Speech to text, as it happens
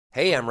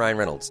Hey, I'm Ryan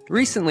Reynolds.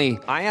 Recently,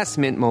 I asked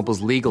Mint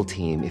Mobile's legal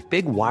team if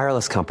big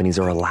wireless companies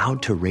are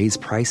allowed to raise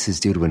prices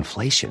due to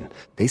inflation.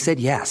 They said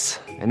yes.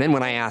 And then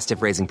when I asked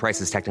if raising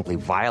prices technically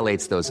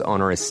violates those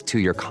onerous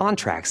two-year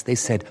contracts, they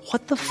said,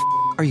 "What the f***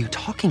 are you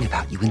talking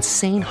about, you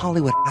insane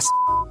Hollywood ass?"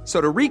 So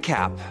to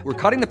recap, we're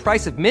cutting the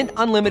price of Mint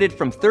Unlimited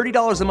from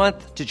 $30 a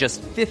month to just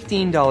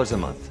 $15 a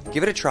month.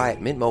 Give it a try at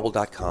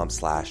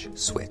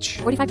mintmobile.com/switch.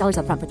 $45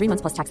 up front for 3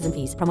 months plus taxes and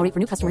fees. Promo rate for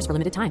new customers for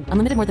limited time.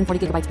 Unlimited more than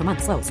 40 gigabytes per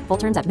month. Slows full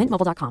terms at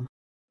mintmobile.com.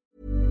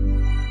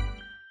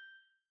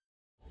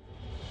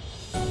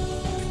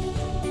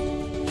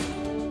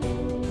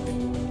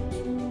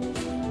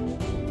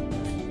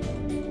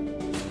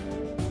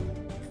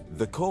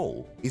 The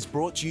Call is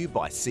brought to you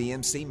by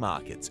CMC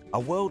Markets, a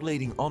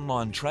world-leading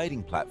online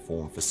trading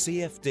platform for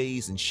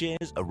CFDs and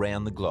shares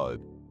around the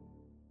globe.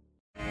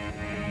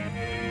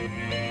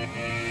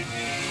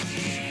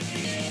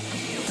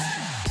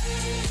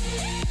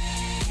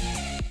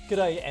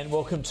 G'day and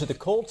welcome to The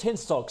Call. 10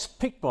 stocks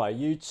picked by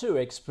you, two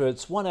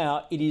experts, 1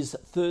 hour. It is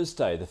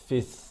Thursday, the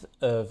 5th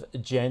of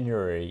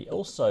January.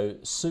 Also,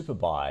 Super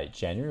Buy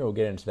January. We'll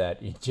get into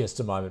that in just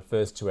a moment.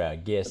 First to our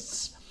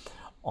guests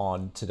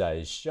on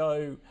today's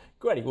show.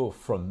 Grady Wolf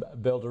from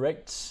Bell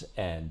Direct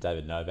and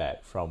David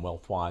Novak from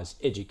Wealthwise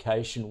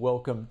Education.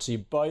 Welcome to you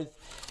both.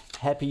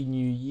 Happy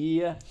New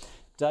Year.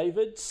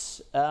 David,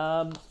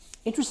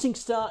 interesting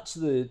start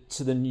to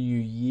the new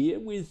year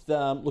with,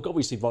 look,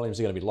 obviously volumes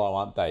are going to be low,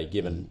 aren't they,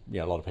 given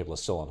a lot of people are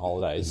still on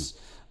holidays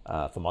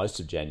for most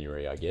of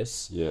January, I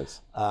guess.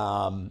 Yes.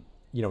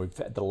 We've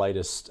had the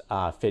latest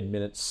Fed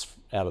minutes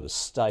out of the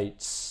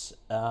States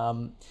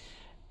and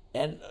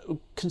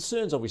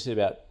concerns obviously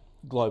about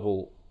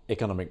global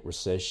economic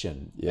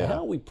recession. Yeah. How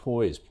are we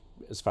poised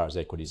as far as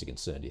equities are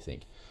concerned, do you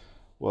think?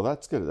 Well,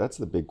 that's good. That's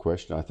the big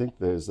question. I think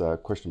there's a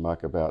question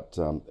mark about,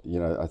 I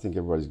think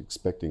everybody's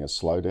expecting a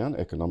slowdown,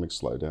 economic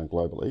slowdown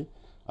globally.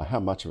 How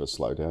much of a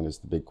slowdown is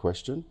the big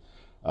question.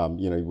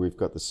 We've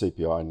got the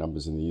CPI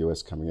numbers in the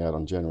US coming out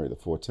on January the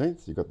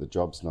 14th. You've got the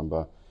jobs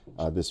number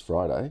this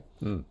Friday.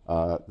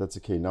 That's a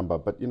key number.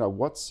 But,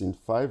 what's in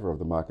favour of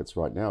the markets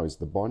right now is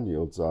the bond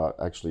yields are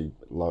actually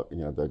low.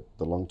 The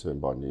long-term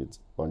bond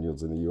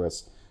yields in the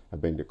US have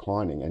been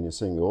declining, and you're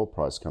seeing the oil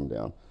price come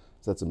down.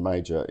 So that's a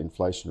major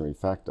inflationary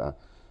factor.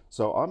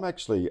 So I'm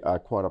actually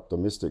quite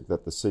optimistic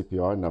that the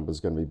CPI number is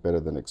going to be better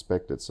than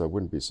expected. So I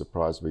wouldn't be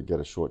surprised if we get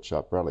a short,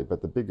 sharp rally.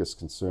 But the biggest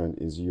concern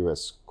is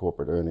US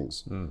corporate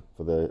earnings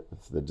for the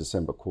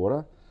December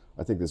quarter.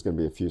 I think there's going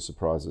to be a few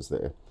surprises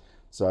there.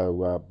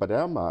 So, but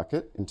our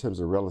market, in terms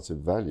of relative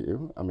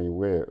value, I mean,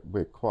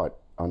 we're quite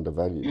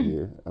undervalued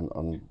here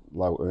on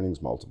low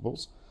earnings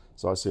multiples.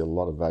 So I see a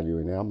lot of value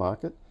in our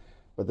market.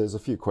 But there's a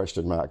few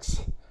question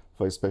marks,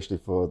 especially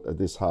for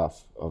this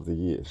half of the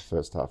year,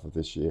 first half of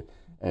this year,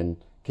 and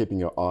keeping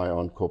your eye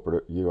on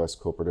US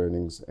corporate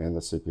earnings and the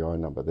CPI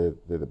number.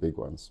 They're the big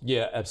ones.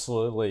 Yeah,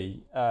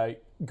 absolutely.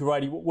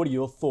 Grady, what are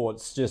your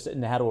thoughts just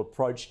in how to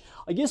approach,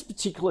 I guess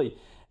particularly,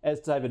 as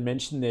David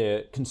mentioned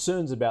there,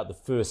 concerns about the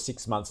first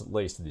 6 months at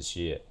least of this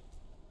year?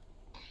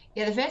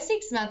 Yeah, the first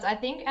 6 months, I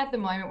think at the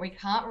moment we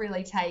can't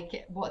really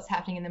take what's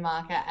happening in the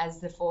market as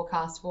the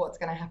forecast for what's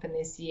going to happen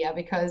this year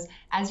because,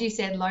 as you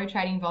said, low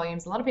trading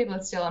volumes. A lot of people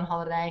are still on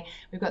holiday.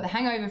 We've got the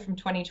hangover from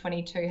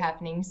 2022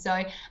 happening. So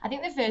I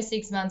think the first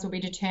 6 months will be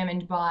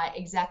determined by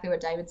exactly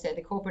what David said,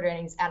 the corporate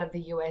earnings out of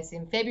the US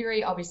in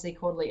February, obviously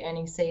quarterly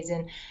earnings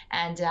season,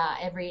 and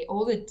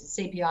all the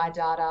CPI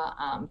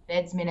data,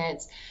 Fed's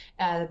minutes,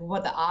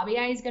 what the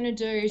RBA is going to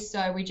do.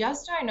 So we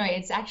just don't know.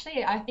 It's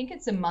actually, I think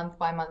it's a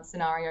month-by-month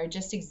scenario,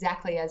 just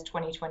exactly as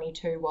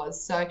 2022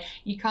 was. So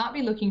you can't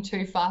be looking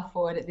too far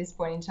forward at this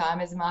point in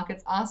time as the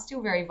markets are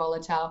still very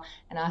volatile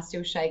and are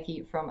still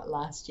shaky from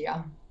last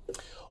year.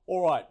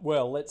 All right,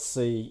 well, let's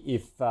see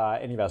if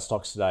any of our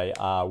stocks today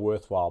are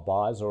worthwhile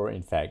buys or,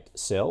 in fact,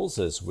 sells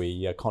as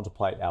we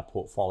contemplate our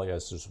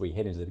portfolios as we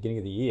head into the beginning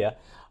of the year.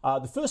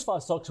 The first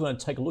 5 stocks we're going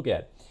to take a look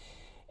at: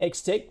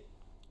 Xtech,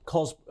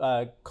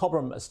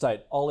 Cobram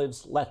Estate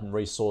Olives, Latin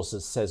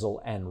Resources, Sezzle,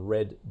 and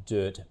Red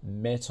Dirt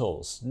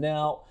Metals.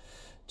 Now,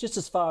 just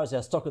as far as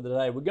our stock of the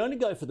day, we're going to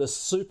go for the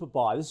super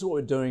buy. This is what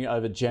we're doing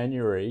over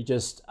January,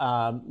 just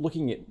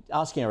asking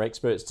our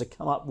experts to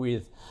come up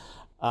with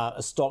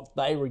a stock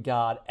they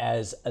regard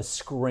as a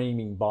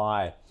screaming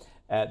buy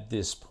at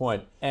this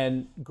point.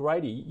 And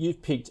Grady,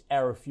 you've picked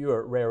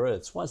Arafura Rare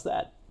Earths. Why's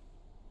that?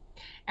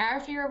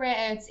 Arafura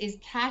Rare Earths is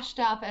cashed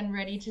up and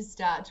ready to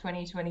start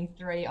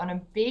 2023 on a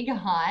big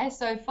high.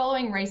 So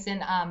following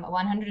recent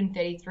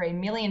 $133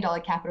 million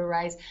capital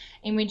raise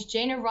in which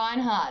Gina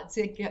Reinhardt,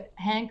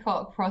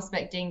 Hancock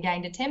Prospecting,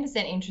 gained a 10%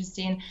 interest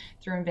in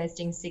through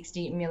investing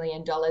 $60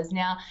 million.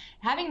 Now,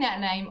 having that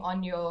name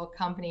on your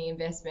company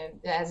investment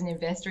as an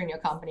investor in your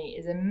company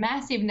is a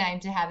massive name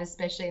to have,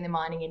 especially in the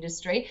mining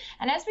industry.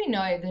 And as we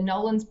know, the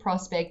Nolans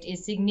Prospect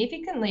is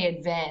significantly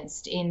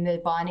advanced in the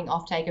binding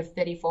offtake of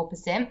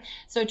 34%.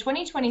 So So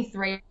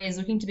 2023 is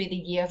looking to be the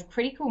year of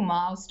critical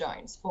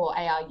milestones for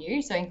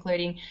ARU, so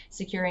including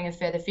securing a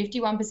further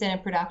 51%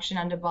 of production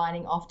under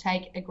binding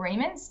offtake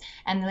agreements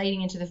and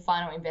leading into the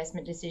final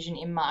investment decision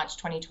in March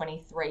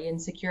 2023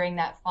 and securing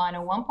that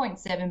final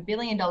 $1.7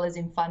 billion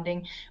in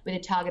funding with a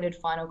targeted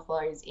final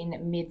close in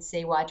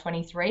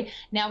mid-CY23.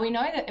 Now, we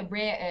know that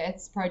rare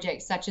earths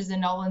projects such as the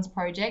Nolans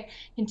project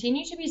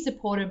continue to be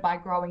supported by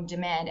growing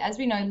demand. As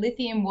we know,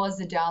 lithium was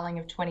the darling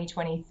of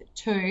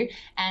 2022,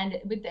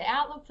 and with the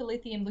outlook for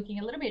lithium looking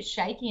a little bit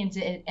shaky into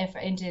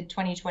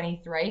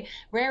 2023,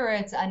 rare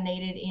earths are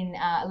needed in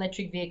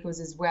electric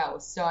vehicles as well.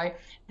 So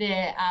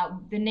the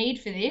need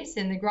for this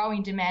and the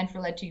growing demand for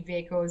electric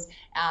vehicles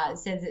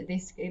says that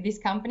this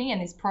company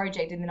and this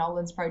project in the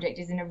Nolans project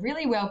is in a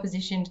really well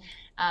positioned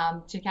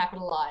to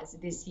capitalise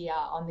this year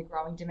on the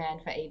growing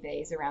demand for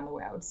EVs around the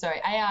world. So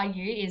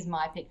ARU is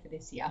my pick for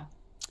this year.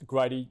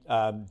 Grady,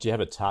 do you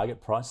have a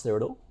target price there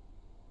at all?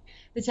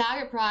 The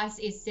target price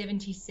is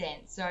 70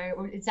 cents. So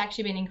it's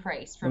actually been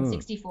increased from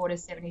 64 to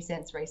 70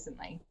 cents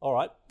recently. All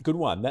right, good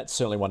one. That's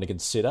certainly one to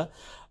consider.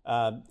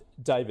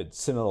 David,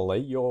 similarly,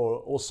 you're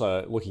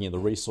also looking in the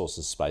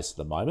resources space at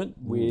the moment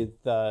with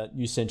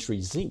New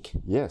Century Zinc.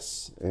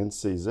 Yes,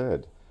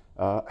 NCZ.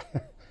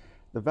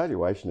 The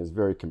valuation is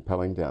very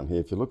compelling down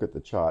here. If you look at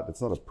the chart,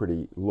 it's not a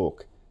pretty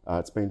look.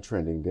 It's been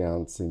trending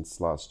down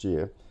since last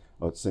year,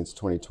 or since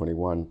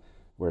 2021,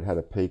 where it had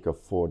a peak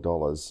of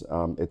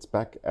 $4. It's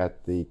back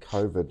at the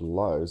COVID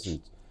lows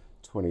in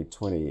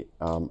 2020,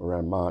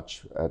 around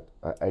March, at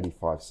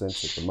 85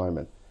 cents at the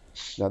moment.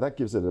 Now that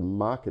gives it a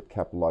market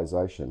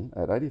capitalization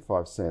at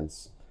 85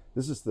 cents.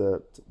 This is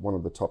one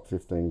of the top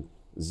 15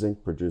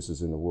 zinc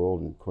producers in the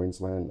world in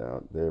Queensland.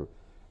 Their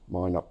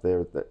mine up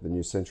there, the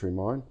New Century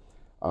mine.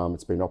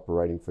 It's been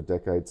operating for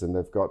decades, and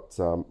they've got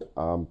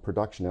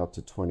production out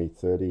to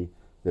 2030.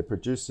 They're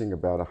producing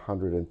about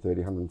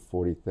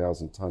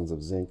 140,000 tonnes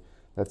of zinc.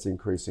 That's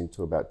increasing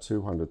to about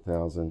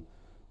 200,000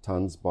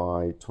 tonnes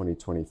by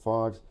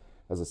 2025.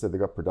 As I said, they've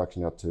got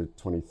production out to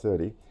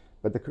 2030.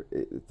 But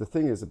the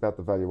thing is about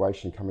the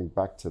valuation, coming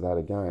back to that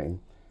again,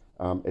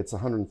 it's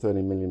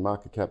 130 million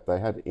market cap. They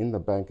had in the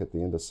bank at the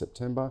end of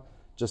September,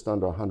 just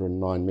under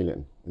 109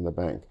 million in the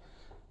bank.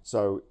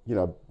 So,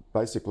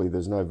 basically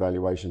there's no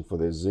valuation for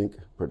their zinc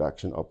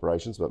production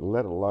operations, but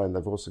let alone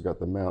they've also got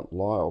the Mount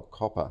Lyell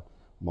copper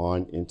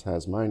mine in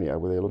Tasmania,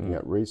 where they're looking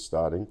at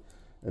restarting,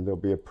 and there'll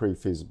be a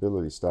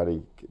pre-feasibility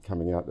study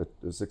coming out. It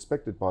was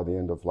expected by the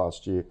end of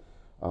last year.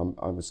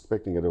 I'm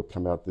expecting it'll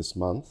come out this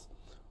month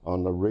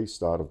on the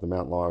restart of the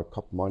Mount Lyell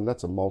copper mine.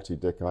 That's a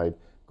multi-decade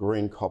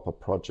green copper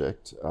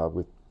project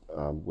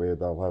where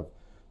they'll have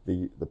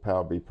the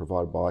power be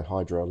provided by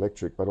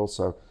hydroelectric, but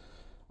also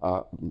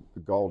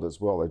gold as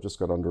well. They've just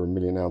got under 1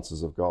 million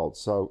ounces of gold.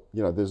 So,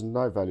 there's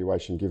no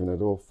valuation given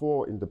at all.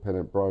 4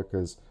 independent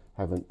brokers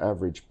have an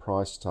average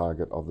price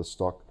target of the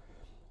stock.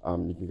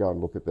 You can go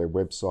and look at their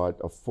website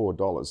of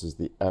 $4 is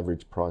the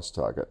average price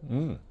target.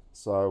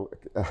 So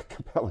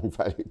compelling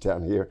value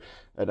down here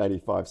at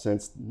 85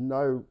 cents.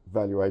 No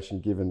valuation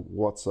given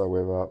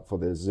whatsoever for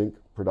their zinc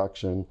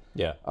production,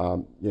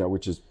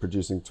 which is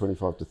producing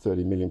 25 to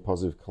 30 million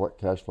positive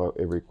cash flow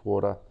every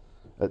quarter.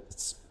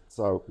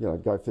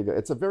 Go figure.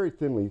 It's a very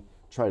thinly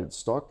traded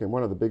stock, and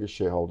one of the biggest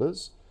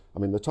shareholders,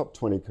 the top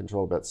 20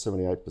 control about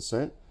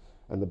 78%,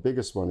 and the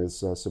biggest one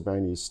is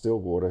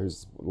Sibanye-Stillwater,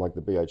 who's like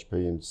the BHP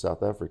in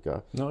South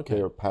Africa. Okay.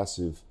 They're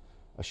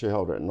a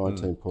shareholder at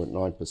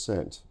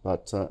 19.9%.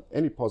 But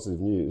any positive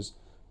news,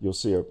 you'll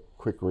see a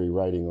quick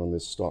re-rating on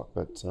this stock.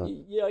 But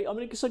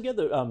because I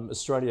gather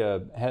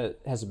Australia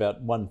has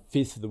about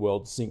 1/5 of the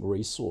world's zinc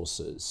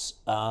resources,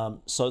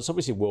 so it's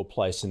obviously well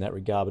placed in that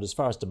regard. But as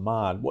far as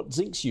demand, what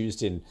zinc's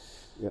used in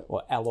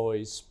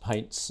alloys,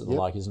 paints, and the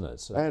like, isn't it?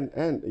 So.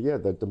 And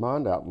the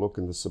demand outlook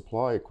and the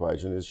supply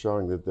equation is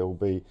showing that there will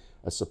be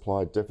a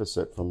supply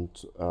deficit from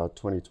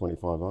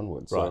 2025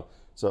 onwards. Right.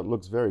 So it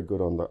looks very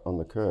good on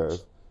the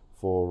curve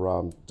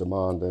for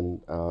demand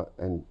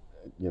and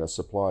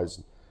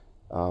supplies.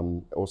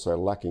 Also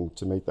lacking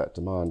to meet that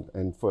demand,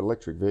 and for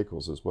electric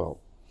vehicles as well.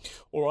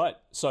 All right,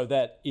 so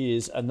that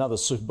is another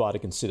super buy to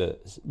consider,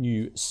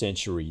 New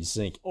Century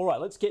Zinc. All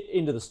right, let's get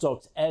into the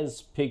stocks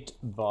as picked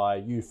by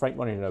you. Frank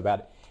wanted to know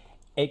about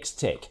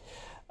X-Tech.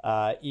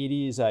 It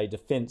is a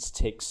defence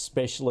tech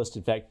specialist.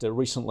 In fact,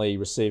 recently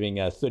receiving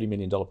a $30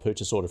 million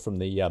purchase order from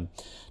the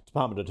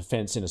Department of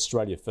Defence in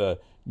Australia for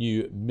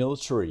new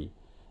military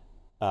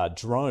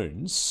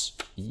drones.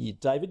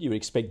 David, you would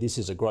expect this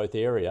is a growth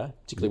area,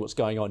 particularly what's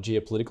going on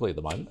geopolitically at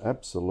the moment.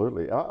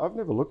 Absolutely. I've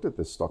never looked at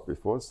this stock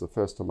before. It's the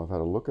first time I've had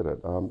a look at it.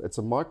 It's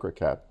a micro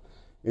cap.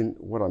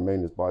 What I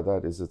mean by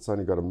that is it's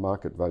only got a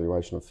market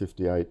valuation of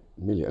 58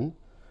 million.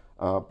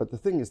 But the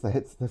thing is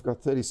they've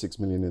got 36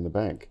 million in the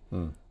bank.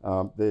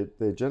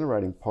 They're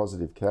generating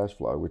positive cash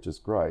flow, which is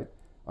great.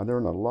 And they're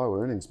in a low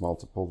earnings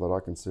multiple that I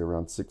can see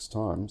around 6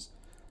 times.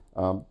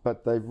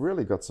 But they've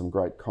really got some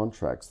great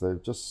contracts.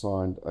 They've just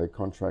signed a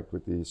contract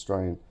with the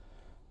Australian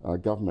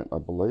government, I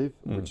believe,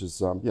 which is,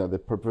 they're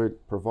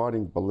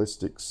providing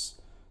ballistics,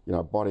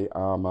 body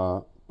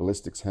armour,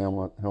 ballistics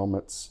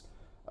helmets,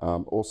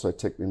 Also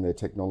in their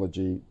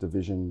technology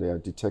division, their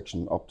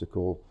detection,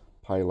 optical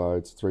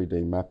payloads,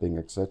 3D mapping,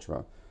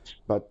 etc.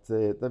 But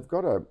they've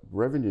got a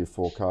revenue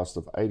forecast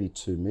of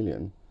 82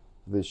 million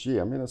this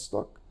year. I mean, a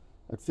stock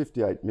at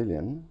 58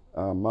 million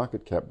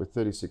market cap with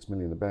 36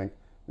 million in the bank.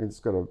 I mean, it's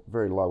got a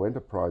very low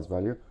enterprise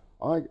value.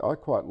 I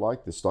quite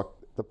like this stock.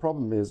 The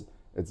problem is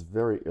it's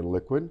very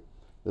illiquid.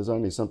 There's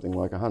only something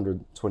like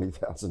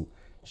 120,000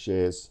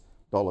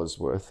 dollars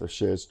worth of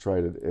shares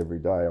traded every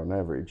day on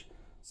average.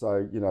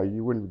 So,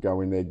 you wouldn't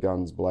go in there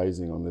guns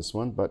blazing on this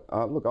one. But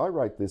look, I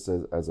rate this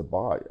as a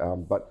buy.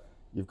 But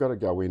you've got to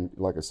go in,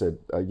 like I said,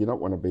 you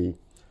don't want to be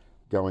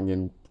going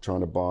in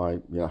trying to buy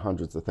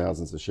hundreds of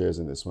thousands of shares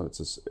in this one.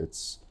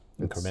 It's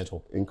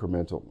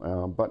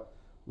incremental. But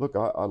look,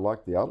 I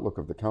like the outlook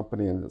of the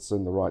company, and it's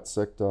in the right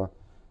sector.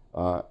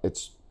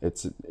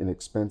 It's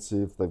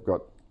inexpensive. They've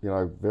got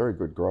very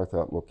good growth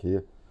outlook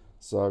here.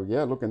 So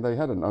yeah, look, and they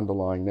had an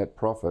underlying net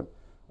profit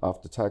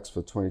after tax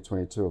for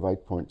 2022 of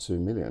 8.2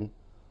 million.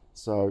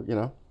 So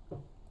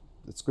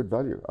it's good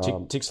value.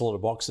 Ticks a lot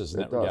of boxes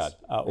in that regard.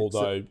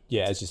 Although,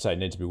 as you say,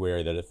 need to be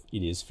wary that it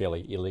is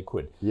fairly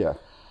illiquid. Yeah.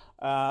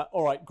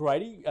 All right,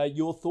 Grady,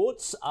 your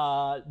thoughts?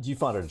 Do you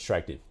find it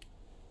attractive?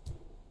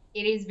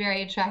 It is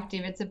very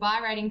attractive. It's a buy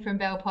rating from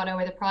Bell Potter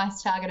with a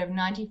price target of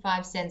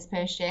 95 cents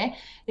per share.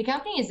 The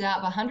company is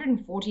up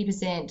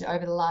 140%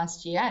 over the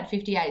last year at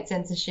 58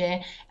 cents a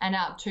share and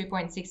up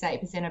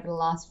 2.68% over the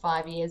last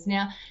 5 years.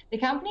 Now, the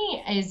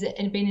company has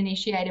been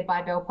initiated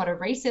by Bell Potter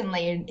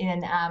recently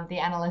in the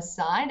analyst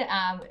side,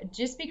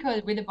 just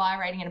because with a buy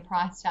rating and a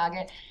price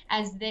target,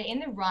 as they're in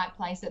the right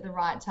place at the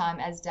right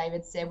time, as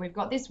David said. We've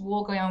got this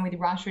war going on with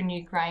Russia and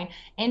Ukraine,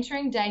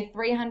 entering day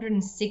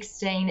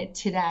 316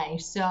 today.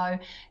 So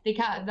the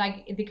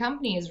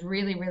company is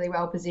really, really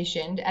well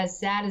positioned, as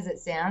sad as it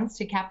sounds,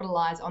 to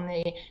capitalise on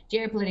the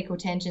geopolitical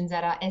tensions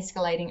that are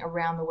escalating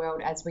around the world,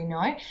 as we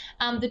know.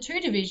 The two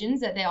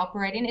divisions that they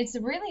operate in, it's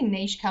a really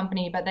niche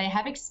company, but they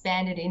have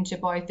expanded into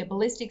both the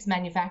ballistics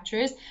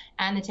manufacturers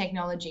and the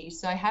technology.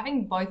 So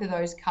having both of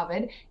those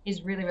covered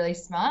is really, really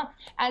smart.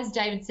 As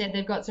David said,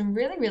 they've got some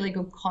really, really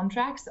good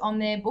contracts on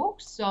their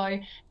books. So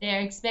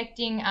they're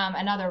expecting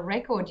another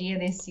record year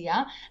this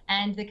year.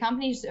 And the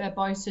company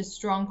boasts a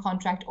strong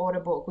contract order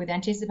book, with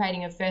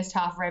anticipating a first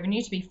half revenue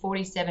to be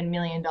 $47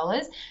 million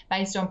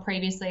based on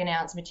previously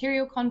announced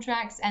material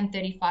contracts and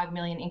 $35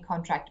 million in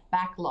contract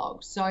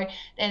backlog. So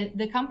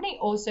the company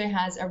also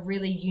has a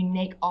really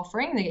unique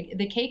offering.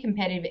 The key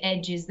competitive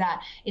edge is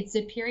that it's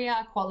superior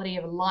quality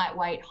of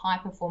lightweight, high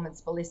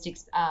performance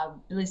ballistics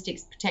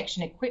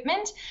protection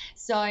equipment.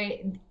 So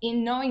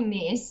in knowing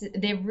this,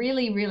 they're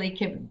really, really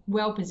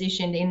well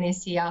positioned in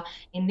this year,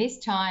 in this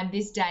time,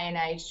 this day and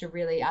age, to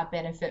really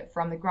benefit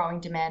from the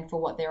growing demand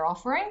for what they're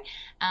offering.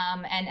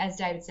 And as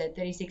David said,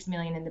 36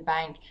 million in the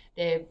bank.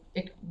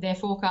 They're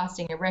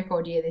forecasting a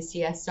record year this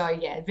year. So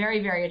yeah,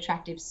 very, very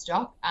attractive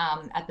stock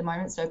at the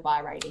moment. So buy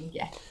rating,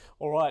 yeah.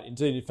 All right,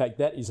 indeed. In fact,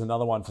 that is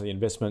another one for the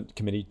investment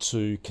committee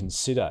to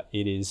consider.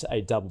 It is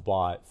a double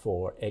buy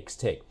for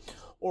X-Tech.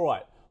 All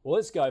right, well,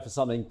 let's go for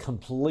something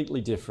completely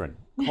different.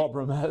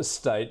 Cobram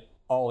Estate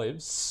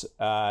Olives.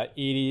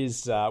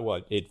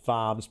 It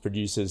farms,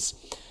 produces.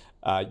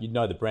 You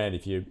know the brand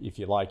if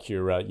you like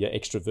your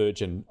extra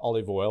virgin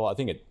olive oil. I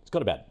think it's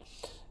got about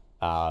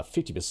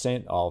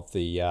 50% of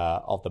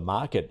the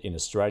market in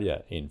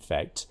Australia. In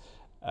fact,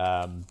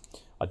 I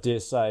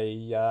dare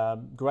say,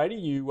 Grady,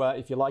 you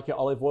if you like your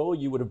olive oil,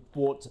 you would have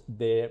bought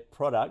their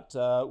product.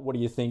 What do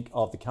you think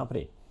of the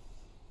company?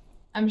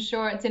 I'm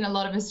sure it's in a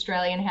lot of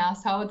Australian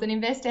households and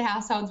investor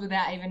households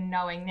without even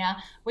knowing. Now,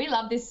 we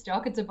love this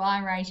stock. It's a buy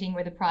rating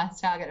with a price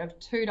target of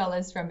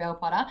 $2 from Bell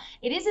Potter.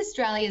 It is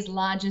Australia's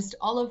largest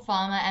olive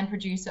farmer and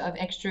producer of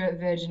extra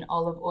virgin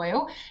olive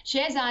oil.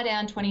 Shares are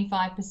down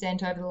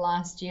 25% over the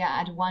last year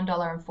at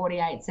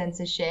 $1.48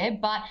 a share,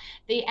 but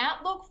the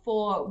outlook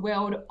for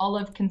world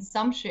olive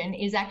consumption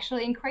is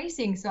actually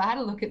increasing. So I had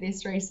a look at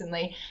this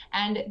recently,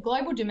 and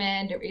global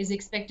demand is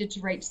expected to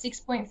reach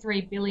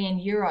 6.3 billion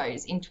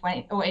euros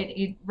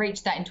it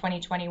reached that in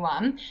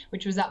 2021,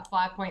 which was up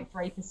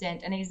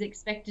 5.3%, and is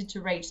expected to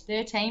reach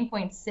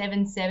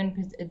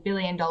 $13.77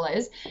 billion in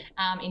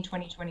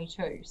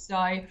 2022.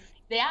 So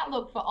the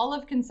outlook for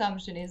olive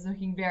consumption is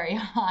looking very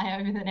high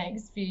over the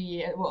next few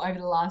years, over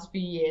the last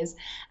few years.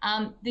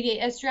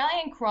 The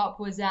Australian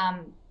crop was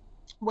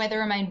weather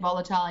remained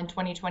volatile in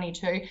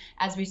 2022,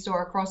 as we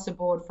saw across the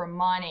board, from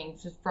mining,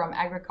 from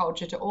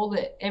agriculture to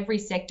every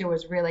sector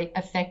was really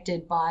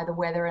affected by the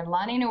weather and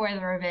La Nina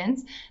weather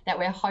events that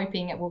we're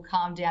hoping it will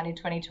calm down in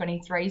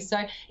 2023.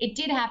 So it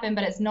did happen,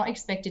 but it's not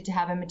expected to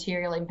have a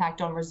material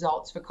impact on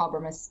results for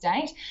Cobram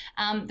Estate.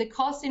 The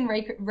costs in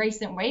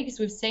recent weeks,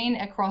 we've seen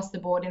across the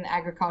board in the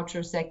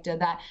agricultural sector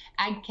that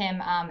ag chem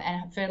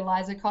and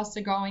fertilizer costs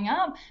are going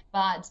up,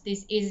 but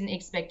this isn't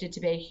expected to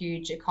be a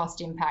huge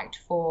cost impact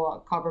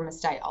for Cobram Estate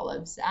Estate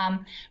Olives.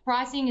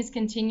 Pricing is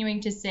continuing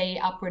to see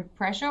upward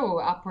pressure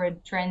or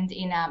upward trend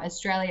in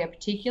Australia,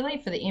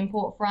 particularly for the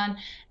import front,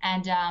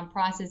 and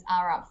prices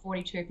are up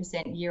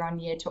 42% year on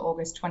year to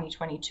August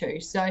 2022.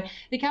 So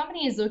the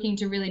company is looking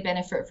to really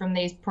benefit from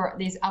these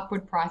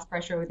upward price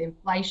pressure with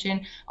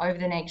inflation over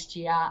the next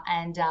year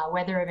and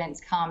weather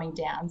events calming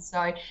down.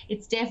 So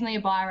it's definitely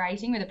a buy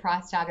rating with a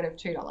price target of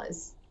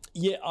 $2.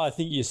 Yeah, I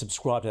think you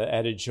subscribe to the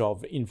adage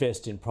of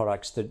invest in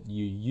products that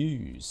you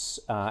use,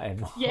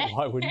 and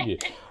why wouldn't you?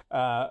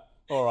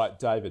 All right,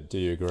 David, do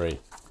you agree?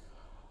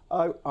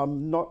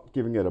 I'm not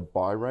giving it a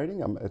buy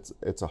rating.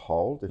 It's a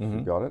hold if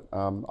you got it.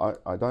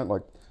 I don't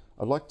like.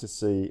 I'd like to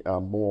see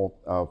more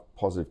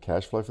positive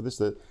cash flow for this.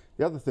 The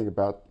other thing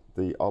about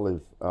the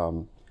olive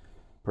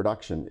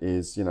production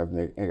is, in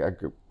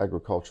the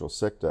agricultural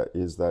sector,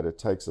 is that it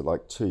takes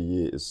like 2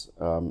 years,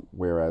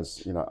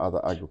 whereas other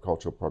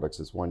agricultural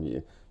products is 1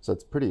 year. So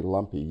it's pretty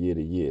lumpy year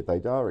to year.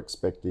 They are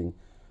expecting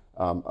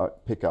a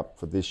pickup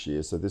for this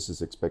year, so this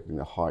is expecting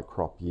a high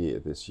crop year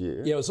this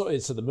year. Yeah,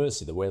 it's at the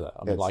mercy of the weather.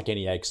 I mean, like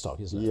any ag stock,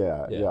 isn't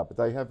it? Yeah. But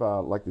they have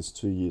like this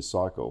 2 year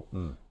cycle.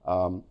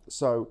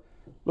 So,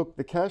 look,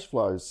 the cash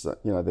flows,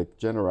 they're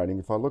generating.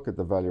 If I look at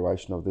the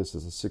valuation of this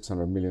as a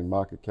 600 million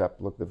market cap,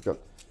 look, they've got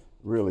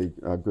really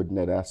good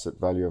net asset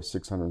value of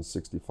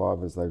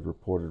 665 as they've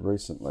reported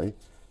recently.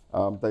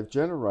 They've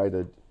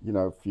generated,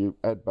 if you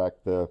add back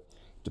the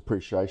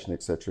depreciation,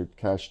 etc.,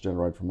 cash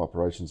generated from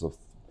operations of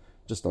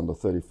just under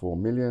 34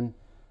 million,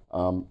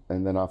 and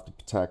then after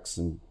tax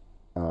and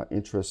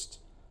interest,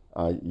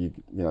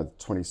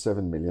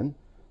 27 million.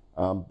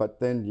 But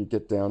then you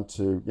get down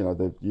to,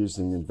 they're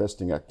using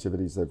investing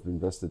activities. They've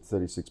invested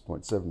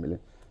 36.7 million,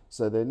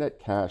 so their net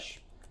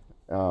cash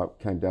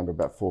came down to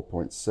about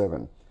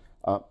 4.7.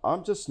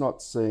 I'm just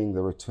not seeing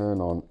the return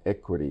on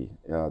equity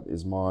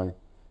is my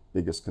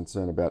biggest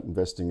concern about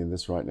investing in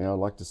this right now. I'd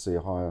like to see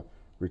a higher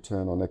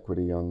return on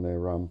equity on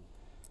their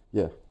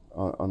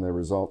on their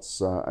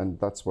results, and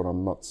that's what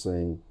I'm not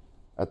seeing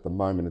at the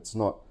moment. It's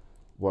not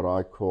what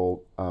I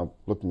call,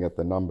 looking at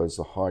the numbers,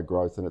 a high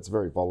growth, and it's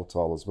very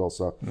volatile as well.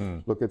 So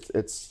look,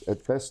 it's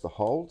at best a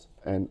hold,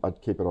 and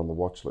I'd keep it on the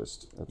watch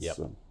list.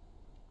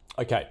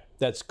 Okay,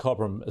 that's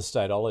Cobram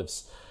Estate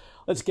Olives.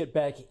 Let's get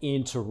back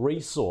into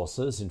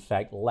resources, in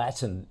fact,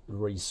 Latin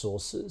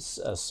Resources.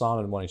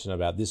 Simon wanting to know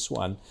about this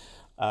one.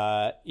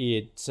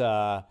 It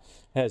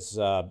has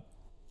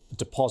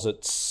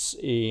deposits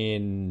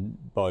in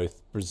both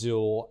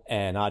Brazil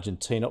and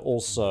Argentina,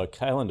 also a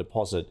kaolin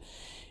deposit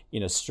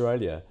in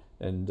Australia.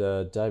 And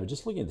David,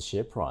 just looking at the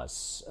share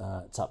price,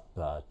 it's up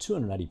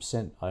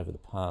 280% over the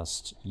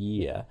past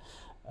year.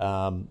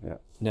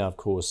 Now, of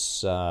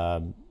course,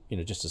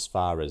 just as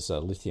far as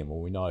lithium, well,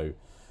 we know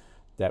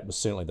that was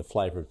certainly the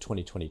flavour of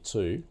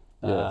 2022.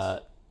 Yes.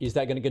 Is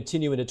that going to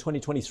continue into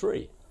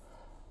 2023?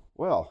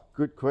 Well,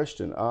 good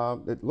question.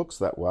 It looks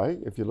that way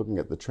if you're looking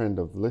at the trend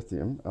of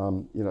lithium.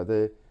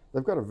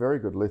 They've got a very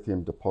good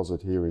lithium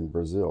deposit here in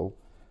Brazil,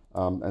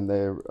 and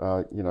they're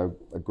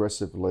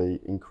aggressively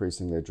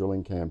increasing their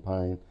drilling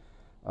campaign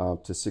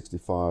to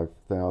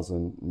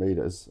 65,000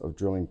 metres of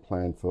drilling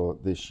planned for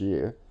this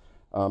year.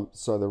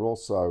 So they're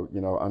also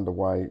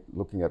underway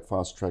looking at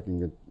fast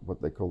tracking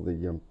what they call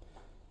the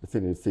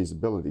definitive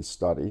feasibility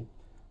study.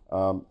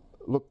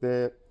 Look,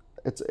 it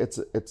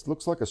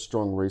looks like a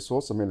strong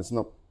resource. I mean, it's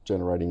not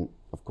generating,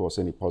 of course,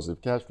 any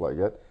positive cash flow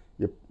yet.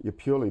 You're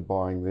purely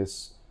buying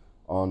this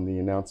on the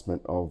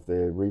announcement of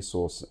their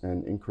resource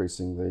and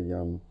increasing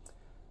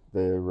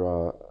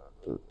the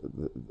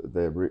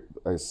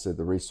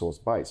resource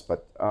base.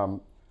 But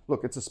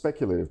look, it's a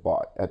speculative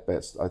buy at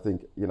best. I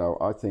think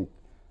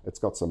it's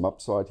got some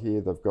upside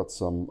here. They've got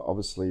some,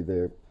 obviously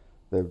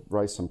they've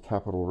raised some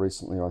capital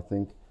recently, I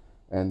think,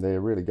 and they're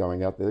really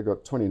going out there. They've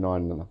got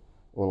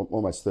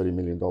almost $30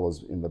 million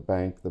in the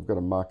bank. They've got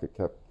a market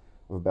cap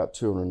of about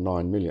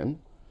 209 million.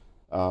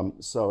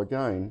 So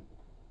again,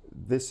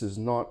 this is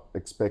not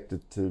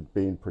expected to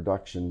be in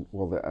production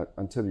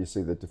until you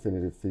see the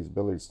definitive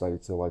feasibility study,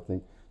 till I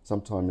think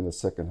sometime in the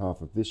second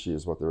half of this year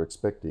is what they're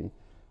expecting.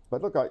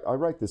 But look, I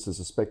rate this as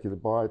a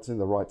speculative buy. It's in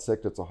the right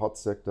sector. It's a hot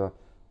sector,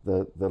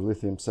 the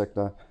lithium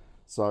sector.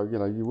 So,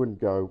 you wouldn't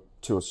go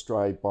too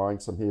astray buying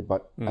some here,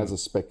 but as a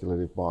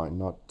speculative buy,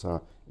 not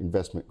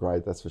investment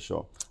grade, that's for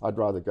sure. I'd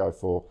rather go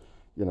for,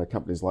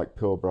 companies like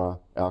Pilbara,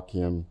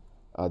 Alkium,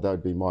 that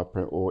would be my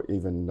or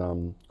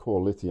even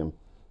Core Lithium.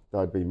 That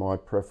would be my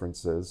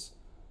preferences.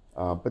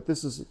 But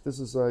this is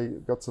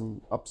got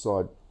some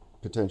upside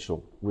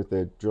potential with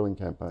their drilling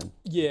campaign.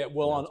 Yeah,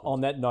 well,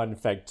 on that note, in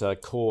fact,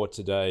 Core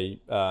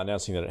today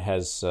announcing that it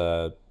has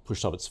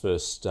pushed off its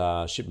first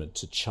shipment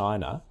to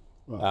China.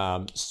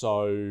 Right.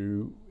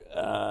 So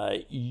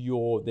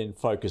you're then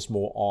focused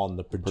more on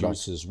the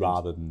producers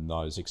rather than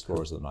those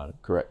explorers at the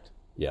moment. Correct.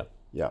 Yeah.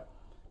 Yeah.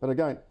 But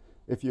again,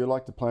 if you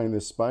like to play in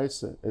this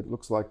space, it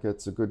looks like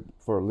it's a good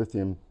for a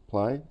lithium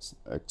play,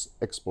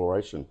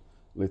 exploration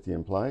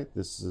lithium play.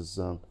 This is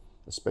a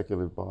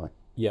speculative buy.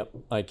 Yep.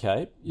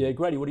 Okay. Yeah,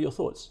 Grady, what are your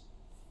thoughts?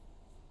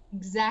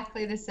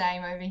 Exactly the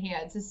same over here.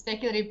 It's a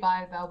speculative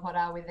buy of Bell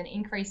Potter with an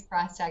increased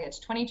price target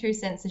to 22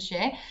 cents a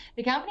share.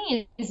 The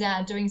company is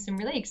doing some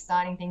really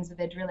exciting things with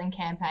their drilling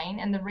campaign,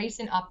 and the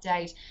recent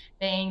update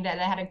being that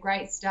they had a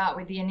great start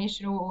with the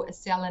initial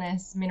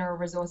Salinas mineral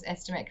resource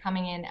estimate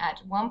coming in at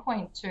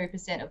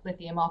 1.2% of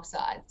lithium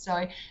oxide.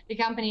 So the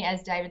company,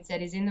 as David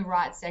said, is in the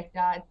right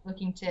sector. It's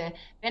looking to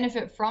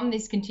benefit from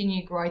this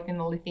continued growth in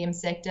the lithium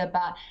sector.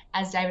 But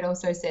as David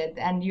also said,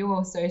 and you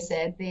also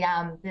said, the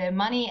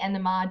money and the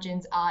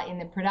margins are in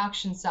the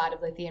production side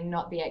of lithium,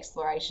 not the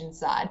exploration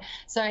side.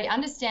 So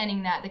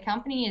understanding that, the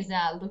company is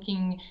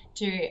looking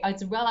to,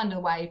 it's well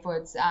underway for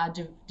its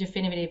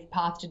definitive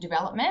path to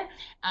development,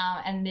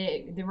 and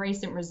the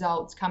recent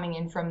results coming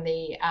in from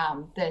the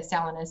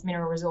Salinas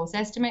mineral resource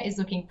estimate is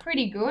looking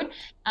pretty good.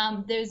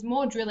 There's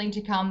more drilling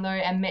to come though,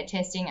 and met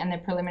testing and the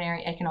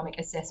preliminary economic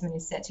assessment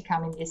is set to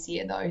come in this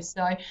year though.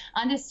 So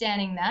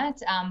understanding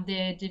that,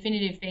 the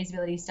definitive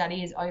feasibility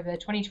study is over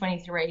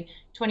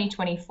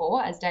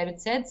 2023-2024, as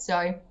David said.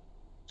 So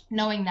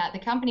knowing that the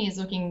company is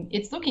looking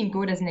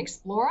good as an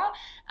explorer,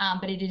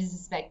 but it is a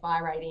spec buy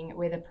rating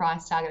with a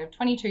price target of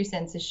 22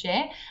 cents a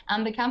share.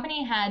 The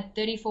company had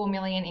 $34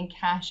 million in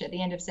cash at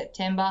the end of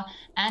September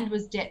and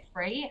was debt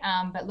free,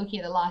 but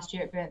looking at the last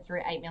year, it burnt through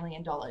 $8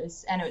 million,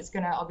 and it's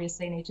going to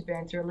obviously need to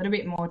burn through a little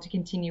bit more to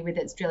continue with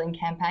its drilling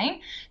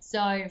campaign.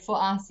 So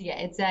for us, yeah,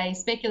 it's a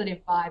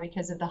speculative buy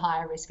because of the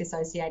higher risk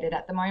associated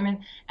at the moment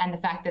and the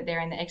fact that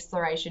they're in the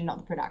exploration, not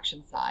the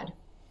production side.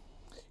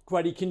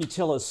 Grady, can you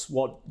tell us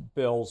what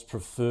Bell's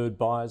preferred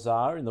buyers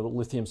are in the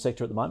lithium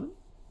sector at the moment?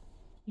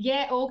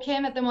 Yeah,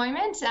 Allkem at the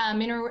moment.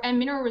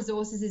 Mineral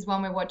Resources is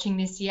one we're watching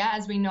this year.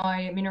 As we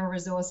know, Mineral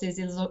Resources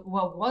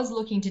was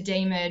looking to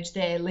demerge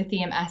their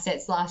lithium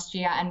assets last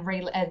year and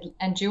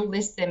dual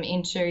list them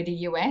into the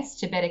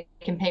US to better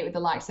compete with the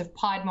likes of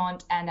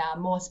Piedmont and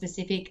more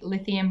specific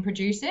lithium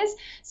producers.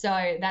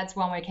 So that's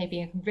one we're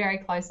keeping a very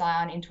close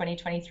eye on in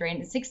 2023.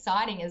 And it's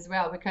exciting as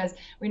well because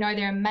we know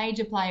they're a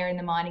major player in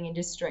the mining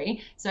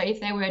industry. So if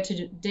they were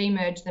to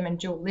demerge them and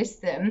dual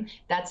list them,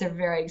 that's a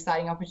very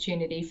exciting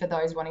opportunity for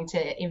those wanting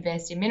to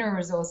invest in Mineral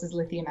Resources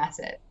lithium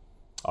asset.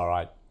 All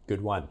right, good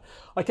one.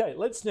 Okay,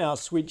 let's now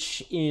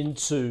switch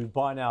into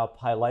buy now,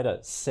 pay later.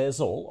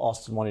 Sezzle,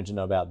 Austin wanted to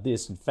know about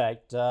this. In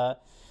fact,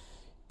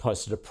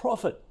 posted a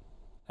profit,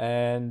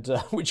 and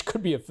which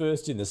could be a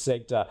first in the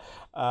sector.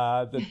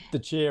 The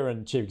chair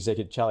and chief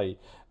executive, Charlie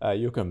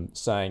Youakim,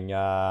 saying,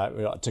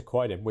 to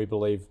quote him, "We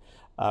believe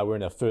we're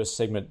in our first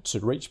segment to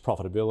reach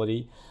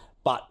profitability,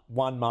 but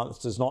 1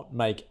 month does not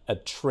make a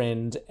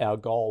trend. Our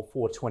goal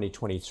for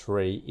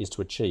 2023 is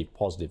to achieve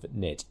positive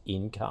net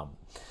income."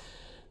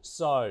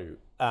 So,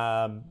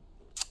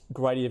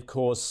 Grady, of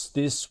course,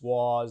 this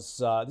was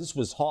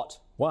hot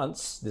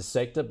once, this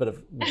sector, but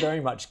have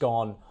very much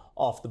gone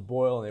off the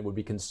boil, and there would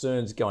be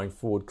concerns going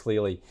forward,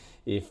 clearly,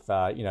 if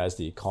as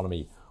the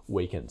economy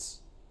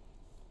weakens.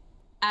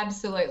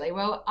 Absolutely.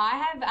 Well, I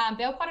have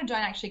Bell Potter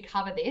don't actually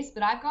cover this,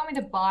 but I've gone with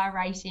a buy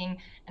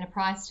rating and a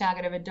price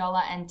target of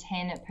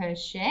 $1.10 per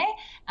share,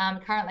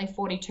 currently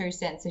 42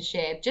 cents a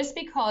share, just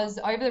because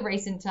over the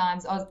recent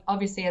times,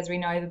 obviously, as we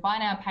know, the buy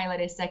now, pay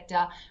later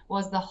sector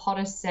was the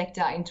hottest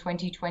sector in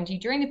 2020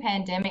 during the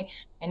pandemic,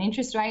 and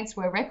interest rates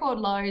were record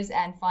lows,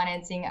 and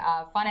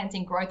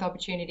financing growth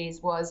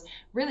opportunities was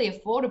really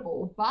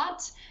affordable.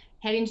 But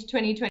head into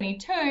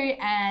 2022,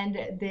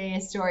 and the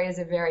story is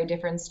a very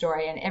different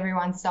story, and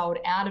everyone's sold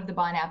out of the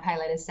buy now, pay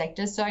later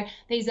sector. So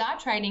these are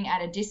trading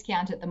at a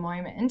discount at the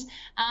moment.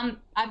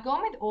 I've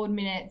gone with Ord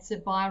Minnett's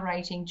buy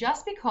rating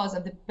just because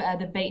of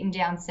the beaten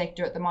down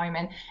sector at the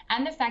moment,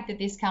 and the fact that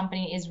this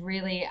company is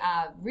really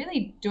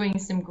doing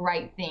some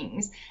great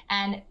things.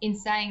 And in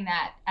saying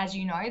that, as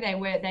you know,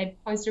 they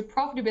posted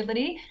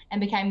profitability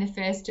and became the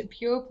first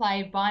pure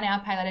play buy now,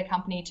 pay later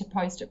company to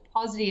post a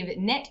positive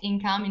net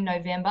income in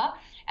November.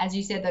 As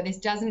you said, though, this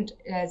doesn't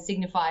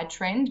signify a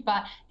trend,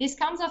 but this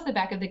comes off the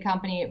back of the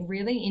company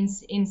really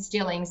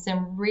instilling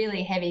some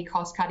really heavy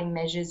cost-cutting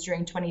measures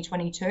during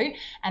 2022,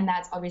 and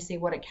that's obviously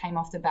what it came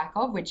off the back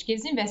of, which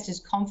gives investors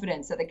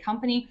confidence that the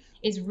company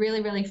is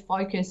really, really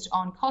focused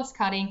on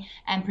cost-cutting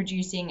and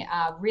producing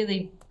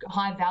really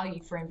high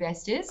value for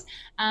investors.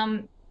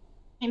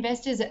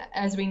 Investors,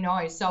 as we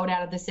know, sold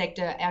out of the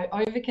sector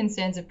over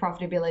concerns of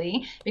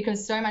profitability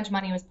because so much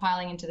money was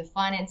piling into the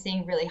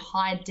financing, really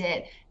high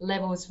debt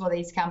levels for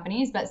these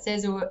companies. But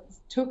Sezzle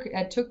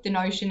took the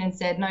notion and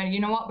said, no,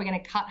 you know what, we're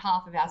going to cut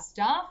half of our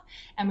staff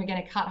and we're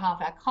going to cut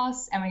half our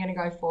costs, and we're going to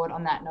go forward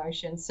on that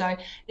notion. So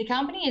the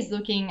company is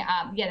looking,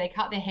 they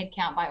cut their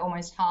headcount by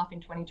almost half in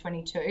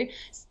 2022.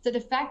 So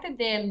the fact that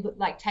they're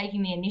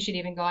taking the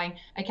initiative and going,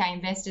 okay,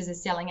 investors are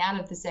selling out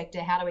of the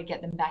sector, how do we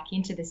get them back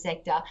into the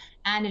sector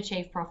and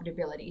achieve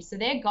profitability? So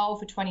their goal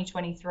for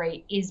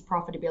 2023 is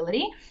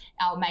profitability,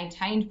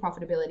 maintained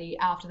profitability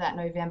after that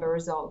November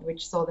result,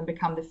 which saw them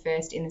become the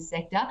first in the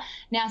sector.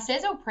 Now,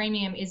 Sezzle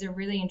Premium is a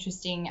really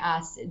interesting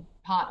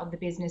part of the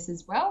business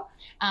as well.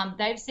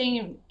 They've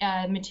seen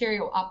a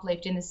material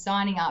uplift in the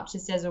signing up to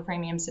Sezzle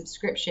Premium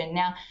subscription.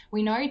 Now,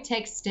 we know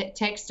tech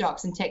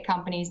stocks and tech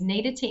companies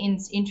needed to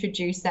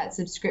introduce that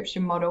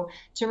subscription model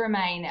to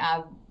remain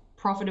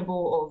profitable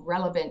or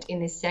relevant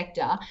in this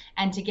sector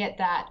and to get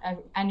that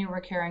annual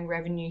recurring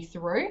revenue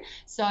through.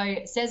 So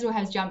Sezzle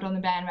has jumped on the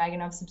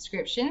bandwagon of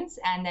subscriptions,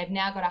 and they've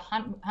now got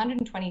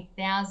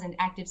 120,000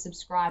 active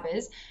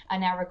subscribers are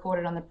now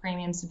recorded on the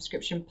premium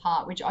subscription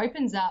part, which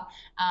opens up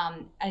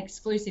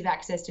exclusive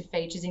access to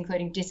features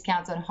including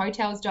discounts on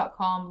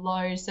hotels.com,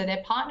 Lowe's. So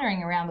they're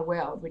partnering around the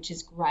world, which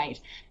is great.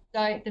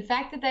 So the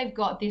fact that they've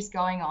got this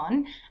going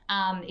on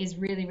is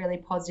really, really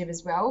positive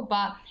as well.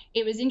 But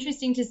it was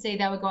interesting to see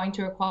they were going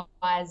to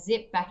acquire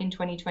Zip back in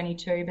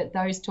 2022, but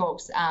those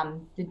talks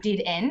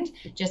did end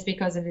just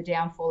because of the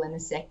downfall in the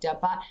sector.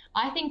 But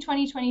I think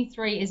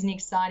 2023 is an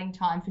exciting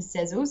time for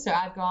Sezzle. So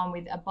I've gone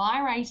with a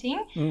buy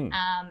rating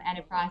and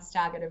a price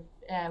target of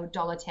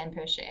 $1.10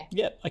 per share.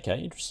 Yeah, okay,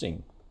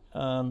 interesting.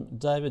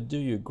 David, do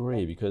you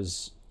agree?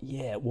 Because,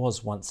 yeah, it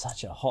was once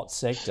such a hot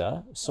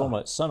sector, so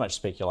much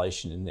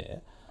speculation in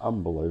there.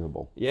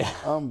 Unbelievable. Yeah.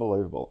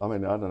 Unbelievable. I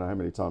mean, I don't know how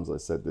many times I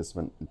said this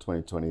in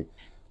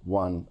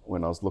 2021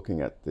 when I was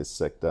looking at this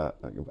sector,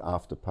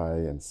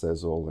 Afterpay and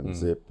Sezzle and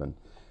Zip, and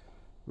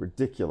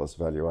ridiculous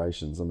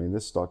valuations. I mean,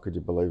 this stock, could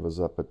you believe, was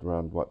up at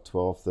around, $12,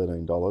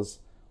 $13,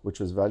 which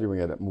was valuing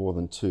it at more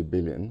than $2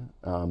 billion,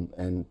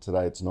 and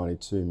today it's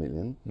 $92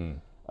 million.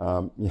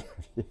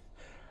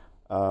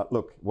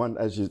 Look,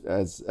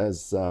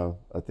 as I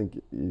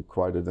think you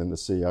quoted and the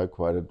CEO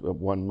quoted,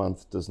 1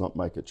 month does not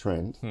make a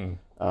trend.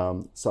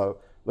 So,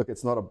 look,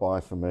 it's not a buy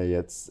for me.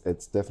 It's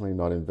definitely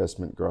not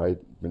investment grade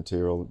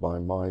material by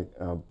my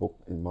book.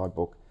 In my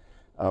book,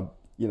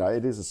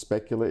 it is a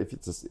speculative.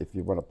 If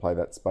you want to play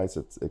that space,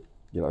 it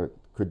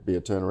could be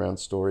a turnaround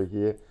story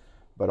here.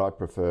 But I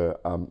prefer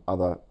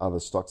other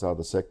stocks,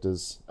 other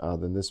sectors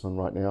than this one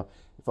right now.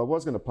 If I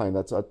was going to play in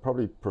that, I'd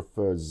probably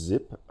prefer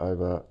Zip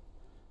over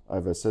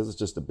Sezzle. It's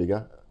just a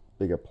bigger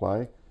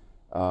play.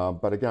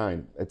 But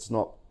again, it's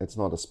not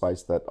a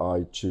space that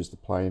I choose to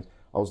play in.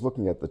 I was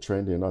looking at the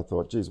trend here and I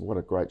thought, geez, what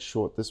a great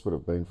short this would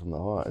have been from the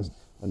highs.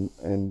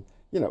 And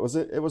it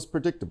was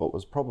predictable. It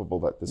was probable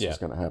that this was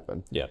going to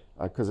happen. Yeah.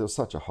 Because it was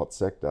such a hot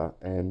sector.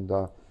 And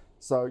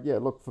so, yeah,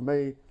 look, for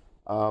me,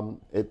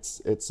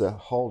 it's a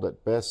hold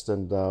at best,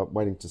 and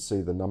waiting to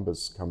see the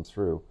numbers come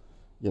through,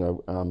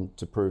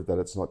 to prove that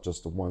it's not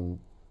just a one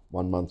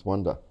month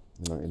wonder.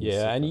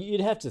 And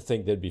you'd have to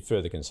think there'd be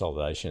further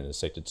consolidation in the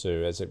sector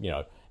too,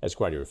 as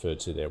Grady referred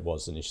to. There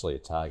was initially a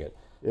target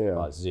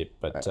by Zip,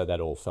 but that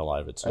all fell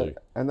over too.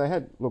 And they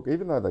had, look,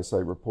 even though they say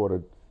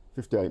reported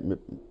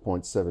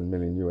 58.7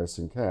 million US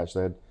in cash,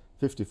 they had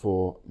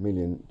 54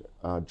 million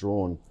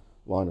drawn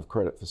line of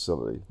credit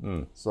facility.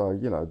 So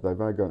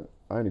they've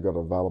only got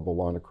available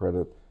line of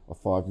credit of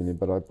 5 million,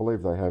 but I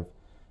believe they have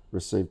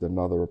received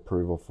another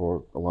approval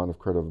for a line of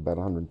credit of about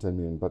 110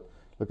 million. But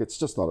look, it's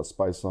just not a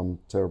space I'm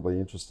terribly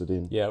interested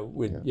in.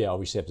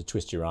 Obviously have to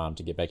twist your arm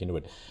to get back into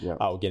it.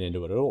 Or get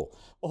into it at all.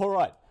 All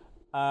right.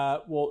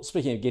 Well,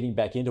 speaking of getting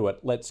back into it,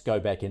 let's go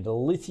back into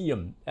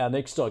lithium. Our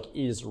next stock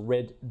is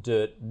Red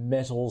Dirt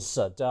Metals.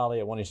 Dali,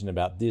 I wanted to know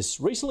about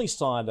this. Recently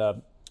signed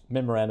a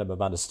memorandum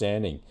of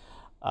understanding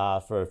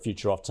for a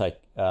future offtake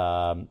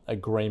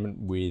agreement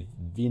with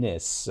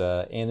Vines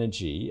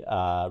Energy.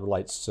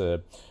 Relates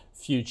to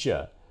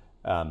future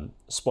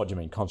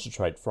spodumene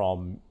concentrate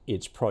from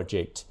its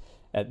project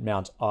at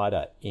Mount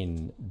Ida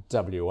in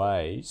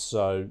WA.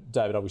 So,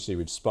 David, obviously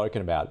we've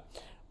spoken about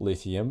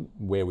lithium,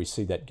 where we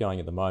see that going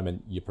at the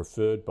moment, your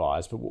preferred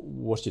buys, but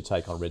what's your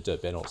take on Red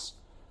Dirt Metals?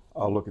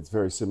 Oh, look, it's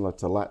very similar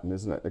to Latin,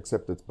 isn't it?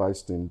 Except it's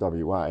based in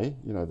WA.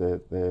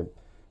 Their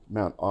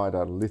Mount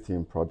Ida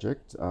lithium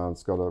project.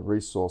 It's got a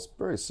resource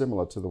very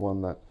similar to the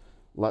one that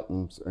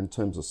Latin, in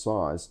terms of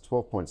size,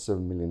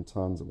 12.7 million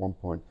tonnes at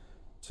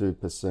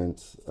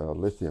 1.2%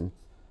 lithium.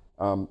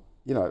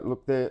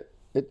 Look,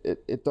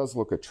 it does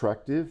look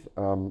attractive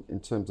in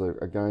terms of,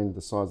 again,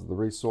 the size of the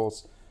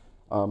resource.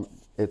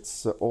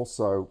 It's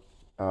also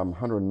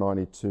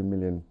 192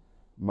 million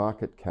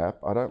market cap.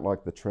 I don't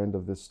like the trend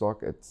of this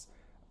stock.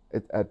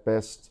 At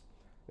best,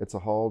 it's a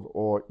hold,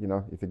 or if you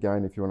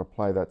want to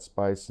play that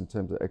space in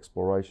terms of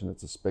exploration,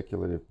 it's a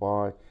speculative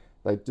buy.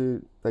 They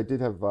did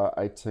have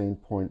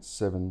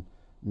 $18.7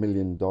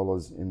 million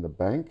in the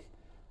bank.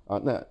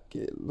 Now,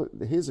 look,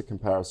 here's a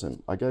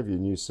comparison. I gave you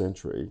New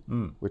Century,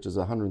 which is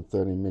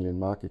 130 million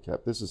market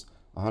cap. This is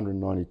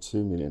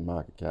 192 million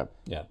market cap.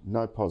 Yeah.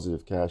 No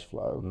positive cash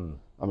flow.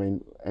 I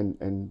mean,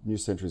 and New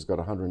Century's got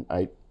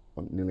 108,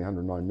 nearly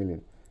 109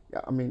 million.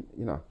 Yeah, I mean,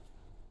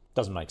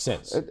 doesn't make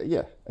sense.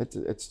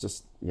 It's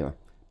just,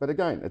 But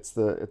again, it's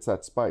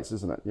that space,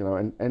 isn't it?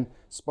 And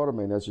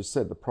spodumene, as you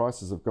said, the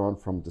prices have gone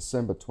from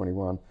December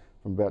 21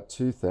 from about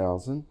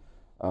 2,000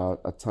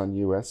 a ton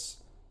US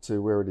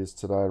to where it is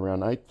today,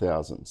 around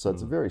 8,000. So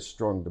it's a very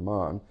strong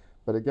demand.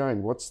 But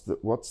again, what's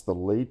the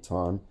lead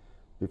time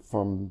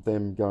from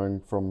them going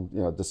from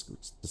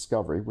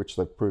discovery, which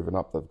they've proven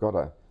up, they've got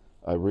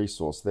a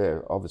resource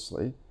there,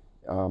 obviously,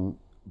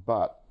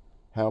 but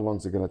how long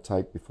is it going to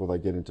take before they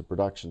get into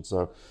production?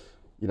 So,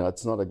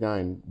 it's not,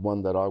 again,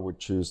 one that I would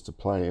choose to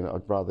play in.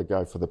 I'd rather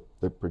go for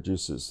the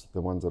producers,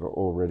 the ones that are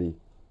already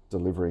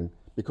delivering,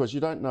 because you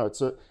don't know.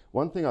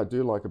 One thing I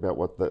do like about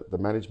what the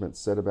management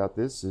said about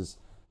this is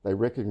they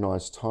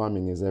recognize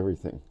timing is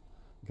everything,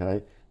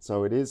 okay?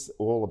 So it is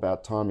all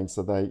about timing.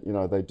 So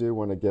they do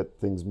want to get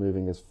things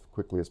moving as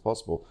quickly as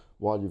possible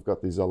while you've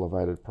got these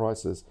elevated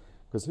prices,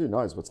 because who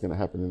knows what's going to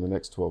happen in the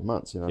next 12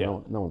 months?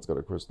 No one's got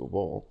a crystal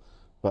ball.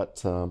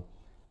 But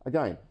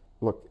again,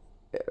 look,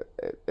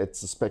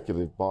 it's a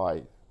speculative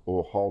buy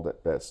or hold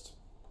at best.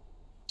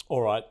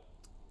 All right.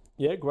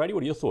 Yeah, Grady,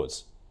 what are your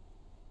thoughts?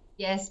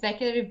 Yeah,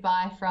 speculative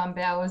buy from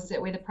Bells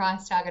with a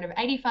price target of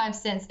 85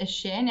 cents a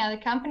share. Now, the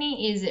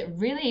company is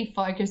really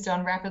focused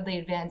on rapidly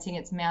advancing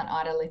its Mount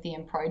Ida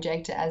lithium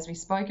project, as we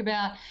spoke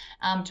about,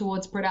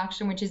 towards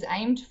production, which is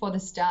aimed for the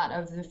start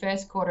of the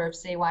first quarter of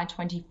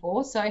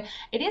CY24. So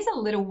it is a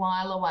little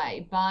while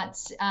away,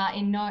 but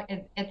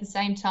at the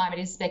same time, it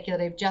is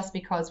speculative just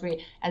because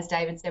as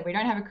David said, we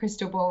don't have a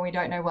crystal ball and we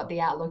don't know what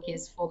the outlook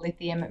is for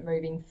lithium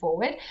moving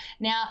forward.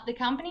 Now, the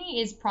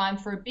company is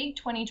primed for a big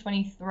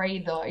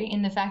 2023, though,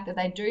 in the fact that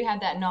they do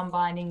have that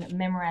non-binding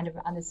memorandum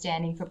of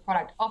understanding for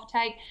product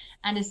offtake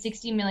and a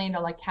 $60 million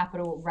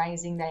capital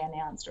raising they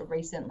announced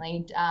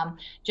recently,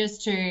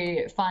 just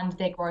to fund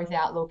their growth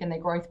outlook and their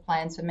growth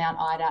plans for Mount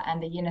Ida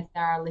and the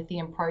Yinnetharra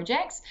lithium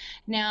projects.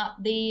 Now,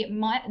 the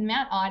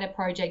Mount Ida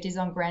project is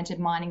on granted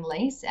mining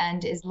lease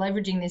and is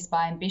leveraging this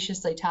by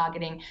ambitiously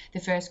targeting the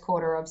first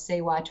quarter of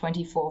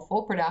CY24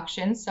 for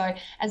production. So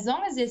as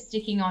long as they're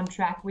sticking on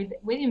track with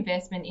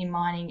investment in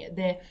mining,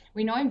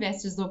 we know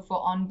investors look for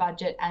on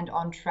budget and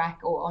on track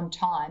or on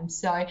time.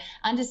 So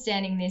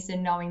understanding this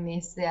and knowing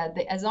this,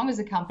 as long as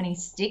the company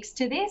sticks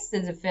to this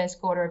as the first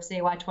quarter of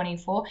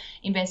CY24,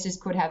 investors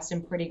could have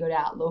some pretty good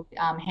outlook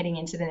heading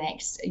into the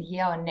next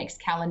year or next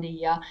calendar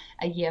year,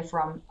 a year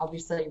from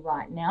obviously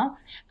right now.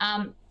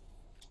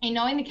 In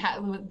knowing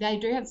they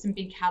do have some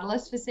big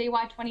catalysts for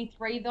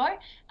CY23 though,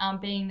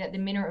 being that the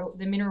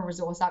mineral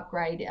resource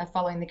upgrade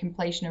following the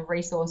completion of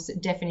resource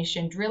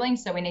definition drilling.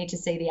 So we need to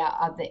see the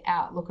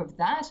outlook of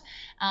that.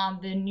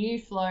 The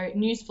news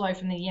flow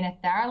from the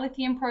Yinnetharra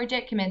lithium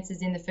project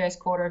commences in the first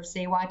quarter of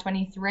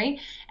CY23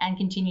 and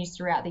continues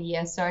throughout the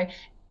year. So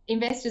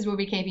investors will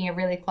be keeping a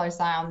really close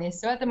eye on this.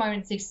 So at the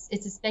moment, it's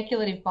a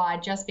speculative buy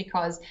just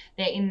because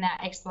they're in that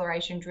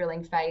exploration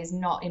drilling phase,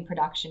 not in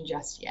production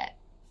just yet.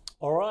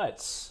 All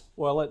right.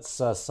 Well, let's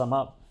sum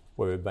up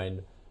where we've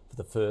been for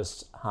the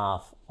first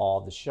half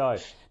of the show.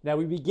 Now,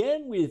 we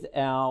began with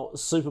our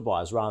super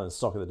buys rather than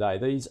stock of the day.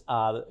 These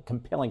are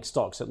compelling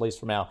stocks, at least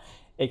from our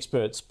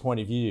experts' point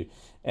of view.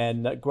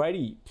 And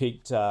Grady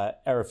picked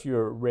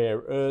Arafura Rare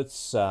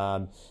Earths.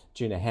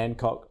 Gina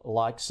Hancock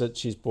likes it.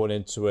 She's bought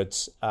into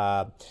it.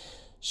 Bell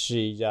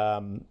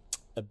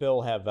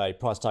have a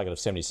price target of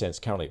 70 cents,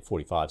 currently at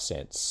 45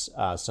 cents.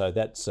 So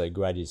that's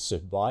Grady's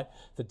super buy.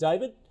 For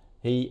David,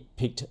 he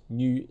picked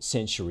New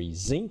Century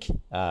Zinc,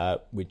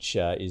 which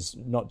is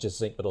not just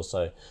zinc but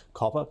also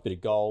copper, bit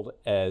of gold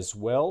as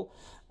well.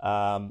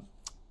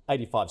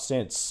 85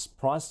 cents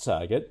price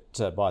target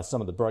by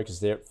some of the brokers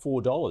there at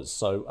 $4.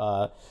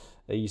 So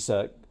he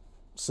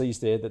sees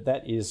there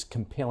that is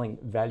compelling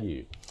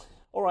value.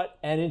 All right,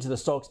 and into the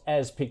stocks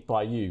as picked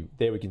by you.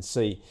 There we can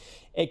see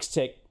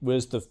X-Tech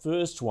was the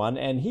first one,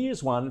 and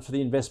here's one for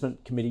the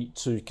investment committee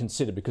to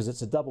consider because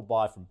it's a double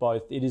buy from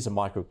both. It is a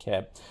micro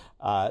cap,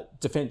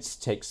 defence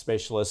tech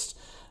specialist.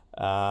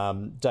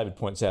 David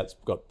points out it's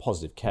got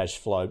positive cash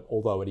flow,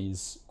 although it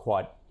is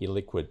quite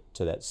illiquid,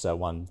 so that's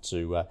one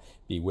to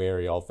be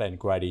wary of. And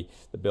Grady,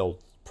 the Bell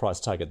price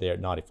target there at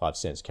 95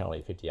 cents, currently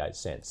at 58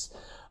 cents.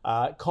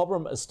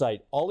 Cobram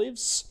Estate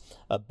Olives,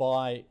 a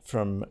buy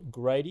from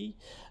Grady.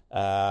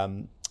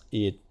 And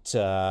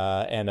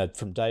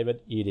from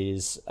David, it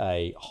is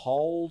a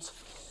hold.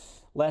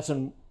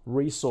 Latin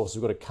Resources,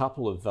 we've got a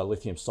couple of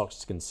lithium stocks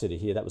to consider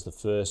here. That was the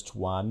first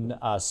one.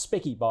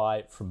 Specky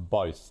buy from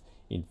both.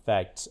 In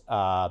fact,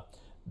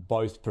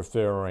 both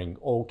preferring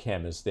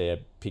Allchem as their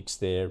picks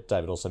there.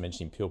 David also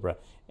mentioning Pilbara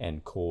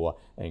and Core,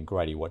 and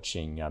Grady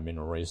watching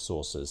Mineral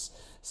Resources.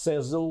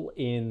 Sezzle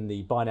in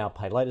the buy now,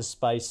 pay later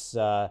space.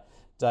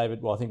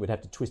 David, well, I think we'd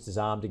have to twist his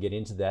arm to get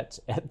into that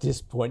at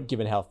this point,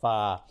 given how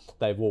far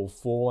they've all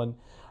fallen.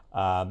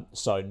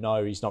 So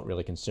no, he's not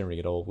really considering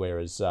it at all,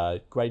 whereas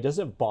Grady does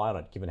have a buy on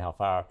it, given how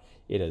far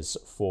it has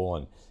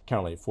fallen.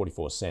 Currently at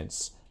 44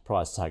 cents,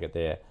 price target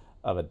there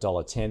of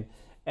 $1.10.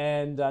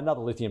 And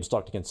another lithium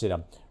stock to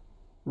consider,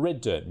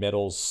 Red Dirt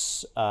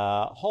Metals,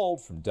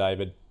 hold from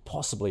David,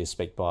 possibly a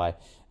spec buy,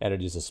 and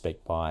it is a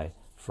spec buy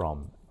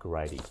from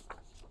Grady.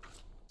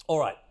 All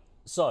right,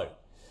 so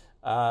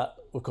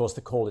of course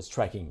the call is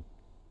tracking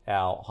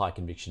our high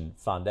conviction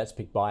fund. That's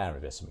picked by our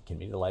investment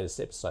committee. The latest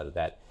episode of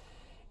that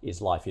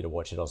is live here to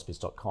watch at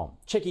auspice.com.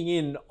 Checking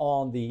in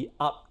on the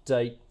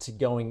update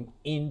going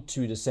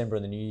into December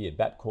and the new year.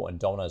 Bapcor and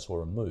Domino's were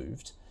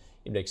removed.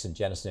 Index and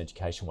Janison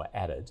Education were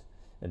added.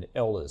 And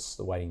Elders,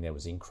 the weighting there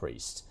was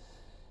increased.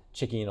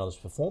 checking in on its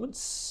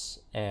performance,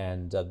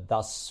 and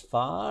thus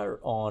far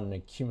on a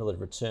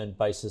cumulative return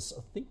basis,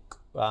 I think,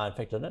 in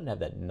fact, I don't have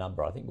that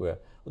number. I think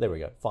there we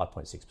go,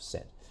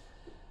 5.6%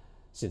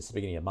 since the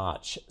beginning of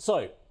March.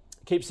 So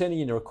keep sending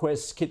in your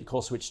requests, keep the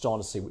call switched on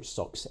to see which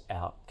stocks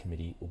our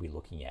committee will be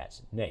looking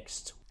at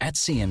next. At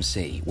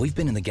CMC, we've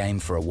been in the game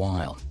for a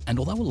while, and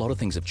although a lot of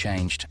things have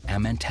changed, our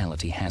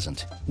mentality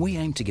hasn't. We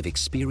aim to give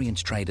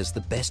experienced traders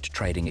the best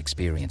trading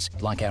experience,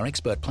 like our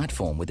expert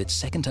platform with its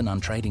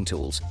second-to-none trading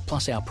tools.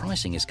 Plus, our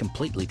pricing is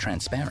completely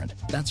transparent.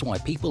 That's why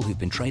people who've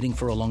been trading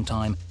for a long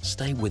time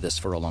stay with us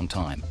for a long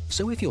time.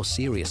 So if you're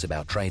serious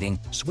about trading,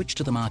 switch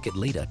to the market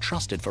leader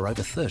trusted for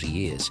over 30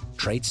 years.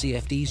 Trade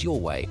CFDs your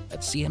way at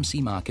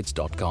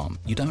cmcmarkets.com.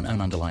 You don't own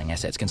underlying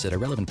assets. Consider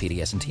relevant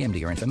PDS and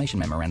TMD or information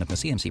memorandum for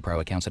CMC Pro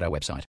accounts at our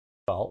website.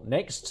 Well,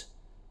 next,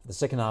 for the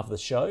second half of the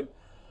show,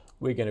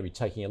 we're going to be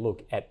taking a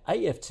look at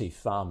AFT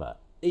Pharma,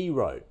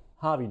 eRoad,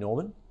 Harvey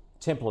Norman,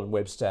 Temple &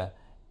 Webster,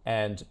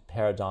 and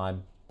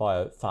Paradigm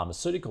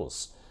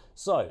Biopharmaceuticals.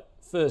 So,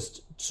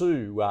 first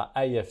to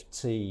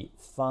AFT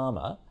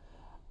Pharma,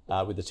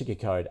 with the ticker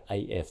code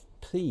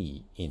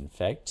AFP, in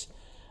fact.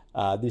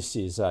 This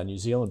is a New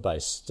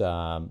Zealand-based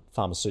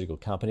pharmaceutical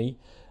company.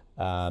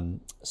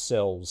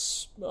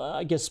 Sells,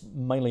 I guess,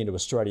 mainly into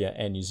Australia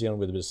and New Zealand,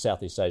 with a bit of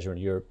Southeast Asia and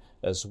Europe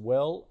as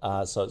well.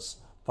 So it's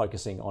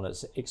focusing on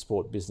its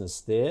export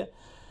business there.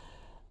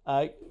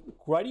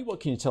 Grady, what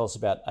can you tell us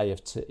about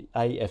AFT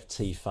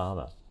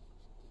Pharma?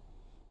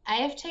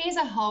 AFT is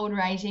a hold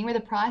rating with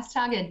a price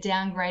target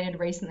downgraded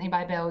recently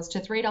by Bells to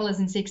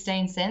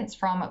 $3.16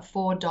 from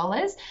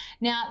 $4.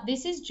 Now,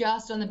 this is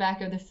just on the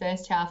back of the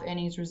first half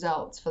earnings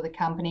results for the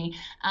company.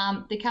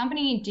 The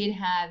company did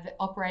have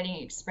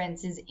operating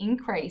expenses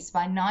increase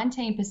by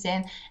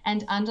 19%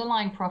 and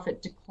underlying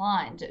profit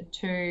declined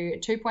to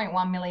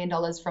 $2.1 million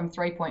from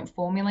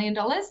 $3.4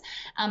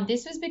 million.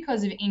 This was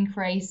because of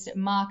increased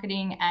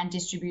marketing and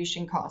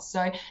distribution costs.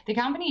 So the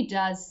company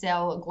does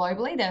sell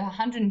globally. There are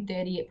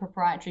 130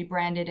 proprietary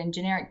branded and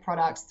generic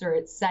products through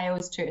its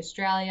sales to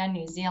Australia,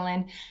 New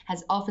Zealand,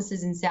 has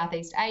offices in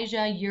Southeast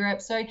Asia,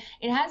 Europe. So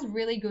it has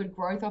really good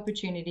growth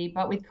opportunity,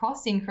 but with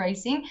costs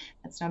increasing,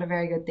 that's not a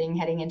very good thing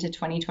heading into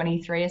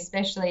 2023,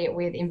 especially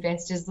with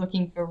investors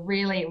looking for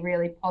really,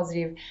 really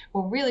positive,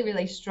 well, really,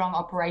 really strong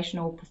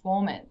operational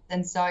performance.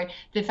 And so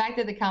the fact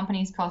that the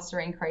company's costs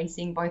are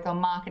increasing both on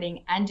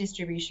marketing and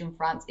distribution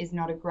fronts is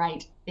not a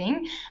great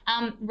thing.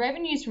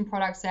 Revenues from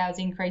product sales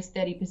increased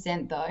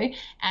 30% though,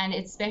 and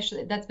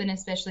that's been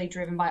especially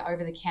driven by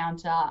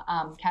over-the-counter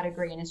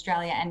category in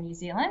Australia and New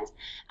Zealand.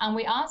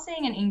 We are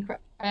seeing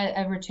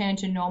a return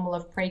to normal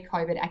of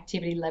pre-COVID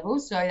activity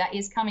levels, so that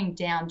is coming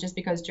down just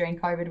because during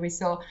COVID we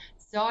saw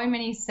so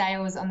many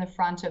sales on the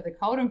front of the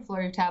cold and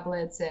flu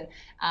tablets and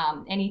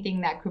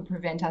anything that could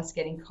prevent us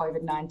getting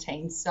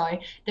COVID-19. So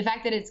the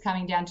fact that it's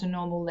coming down to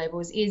normal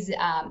levels is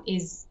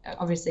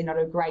obviously not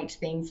a great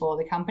thing for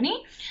the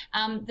company.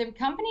 The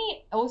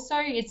company also,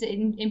 it's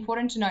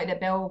important to note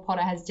that Bell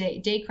Potter has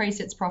decreased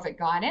its profit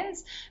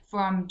guidance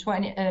from to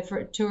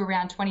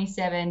around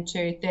 $27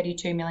 to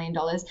 $32 million.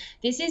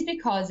 This is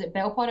because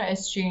Bell Potter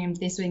assumed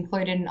this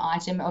included an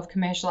item of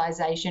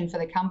commercialization for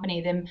the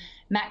company, the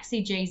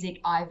Maxigesic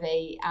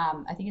IV,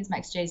 I think it's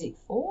Maxigesic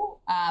 4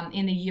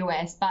 in the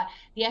US, but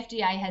the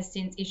FDA has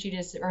since issued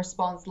a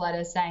response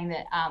letter saying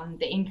that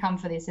the income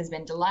for this has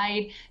been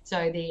delayed,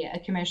 so the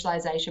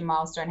commercialization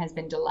milestone has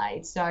been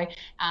delayed. So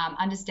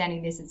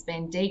understanding this, it's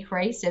been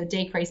decreased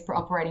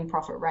operating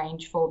profit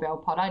range for Bell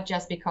Potter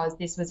just because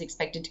this was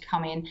expected to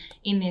come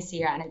in this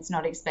year and it's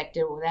not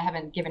expected, or they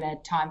haven't given a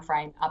time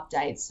frame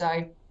update.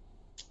 So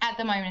at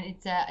the moment,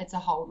 it's a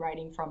hold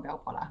rating from Bell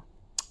Potter.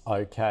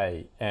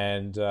 Okay,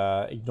 and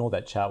ignore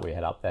that chart we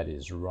had up. That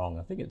is wrong.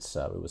 I think it's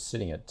it was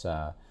sitting at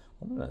I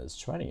don't know. It's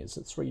trading. It's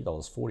at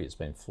 $3.40. It's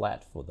been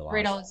flat for the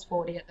last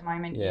 $3.40 at the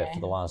moment. Yeah, for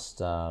the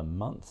last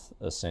month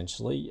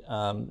essentially.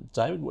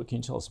 David, what can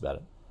you tell us about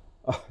it?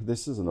 Oh,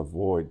 this is an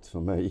avoid for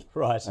me,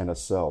 right? And a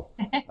sell.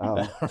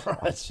 Right.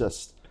 It's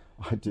just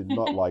I did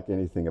not like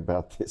anything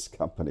about this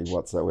company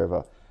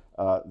whatsoever.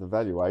 The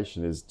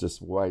valuation is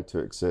just way too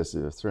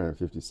excessive,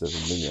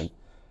 $357 million.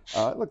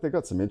 Look, they've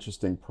got some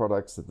interesting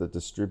products that they're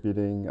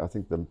distributing. I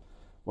think the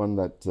one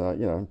that,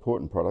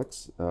 important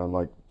products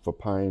like for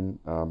pain,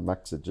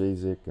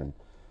 Maxigesic and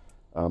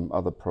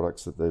other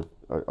products that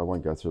I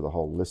won't go through the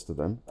whole list of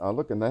them.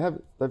 Look, and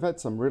they've had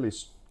some really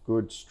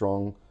good,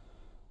 strong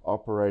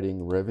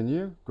operating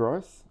revenue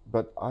growth,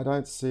 but I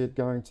don't see it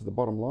going to the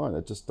bottom line.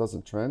 It just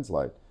doesn't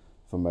translate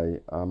for me.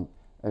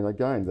 And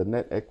again, the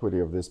net equity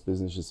of this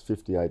business is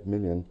 $58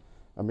 million.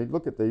 I mean,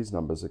 look at these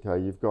numbers, okay?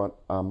 You've got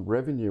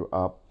revenue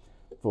up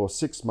for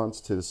 6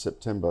 months to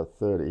September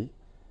 30,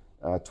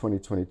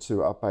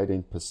 2022, up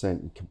 18%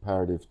 in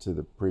comparative to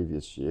the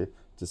previous year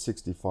to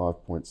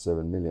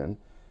 65.7 million.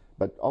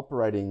 But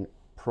operating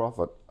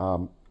profit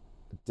down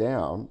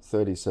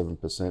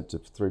 37% to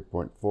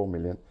 3.4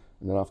 million,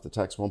 and then after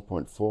tax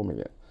 1.4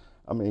 million.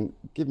 I mean,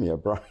 give me a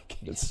break.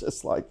 It's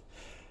just like,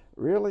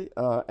 really?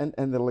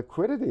 And the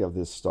liquidity of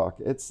this stock,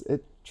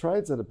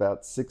 trades at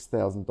about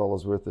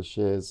 $6,000 worth of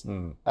shares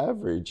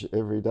average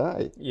every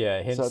day.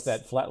 Yeah, hence So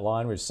that flat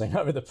line we've seen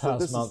over the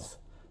past month.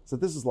 So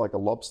this is like a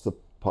lobster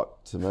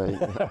pot to me.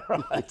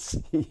 Right.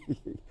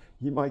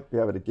 You might be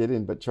able to get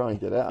in, but try and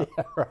get out.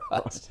 Yeah,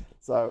 right.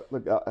 So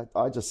look,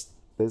 I just,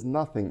 there's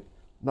nothing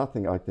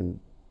I can,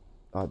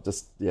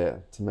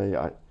 to me,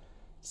 I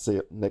see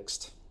it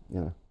next,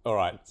 All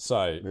right,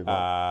 so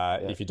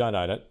if you don't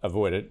own it,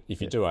 avoid it.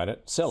 If you do own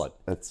it, sell it.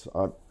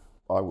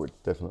 I would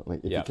definitely,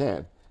 if you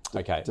can.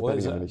 Okay, well,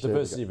 there's a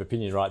diversity of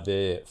opinion right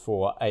there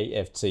for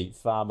AFT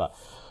Pharma.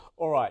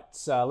 All right,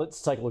 so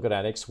let's take a look at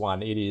our next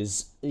one. It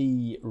is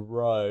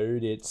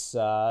EROAD. It's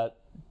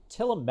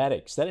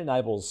telematics. That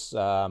enables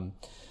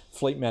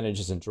fleet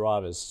managers and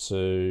drivers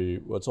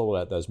to, well, it's all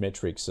about those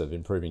metrics of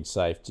improving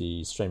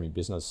safety, streaming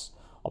business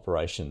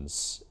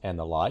operations and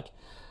the like.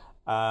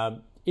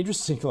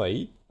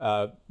 Interestingly,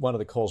 one of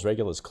the calls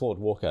regulars, Claude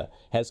Walker,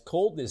 has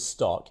called this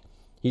stock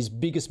his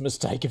biggest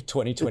mistake of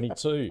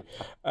 2022,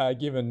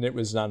 given it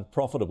was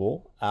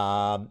unprofitable.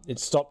 It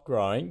stopped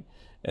growing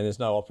and there's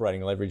no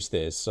operating leverage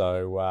there.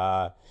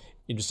 So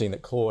interesting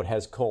that Claude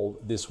has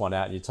called this one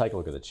out. And you take a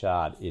look at the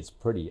chart, it's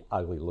pretty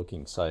ugly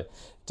looking. So,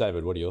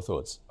 David, what are your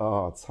thoughts?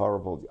 Oh, it's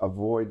horrible.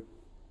 Avoid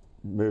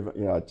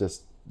moving,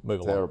 just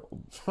Move terrible.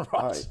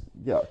 Right.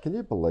 Can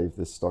you believe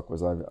this stock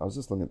was over? I was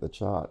just looking at the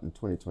chart in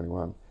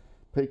 2021,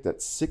 peaked at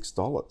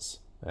 $6.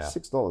 Yeah.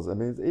 $6. I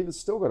mean, it's even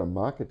still got a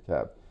market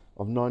cap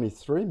of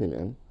 93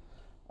 million.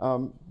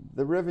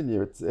 The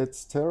revenue,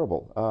 it's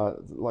terrible.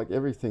 Like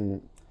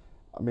everything,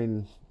 I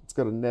mean, it's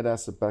got a net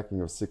asset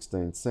backing of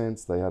 16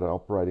 cents. They had an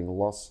operating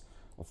loss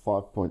of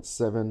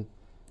 5.7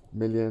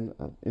 million.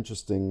 An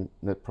interesting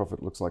net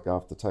profit looks like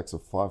after tax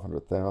of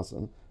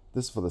 500,000.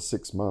 This for the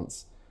 6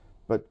 months.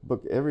 But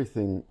look,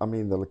 everything, I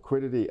mean, the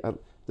liquidity,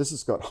 this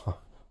has got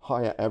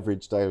higher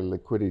average daily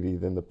liquidity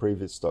than the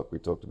previous stock we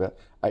talked about,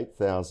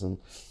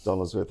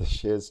 $8,000 worth of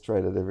shares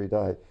traded every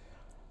day.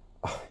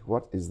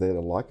 What is there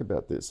to like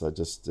about this?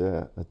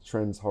 The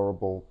trend's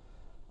horrible.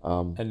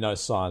 And no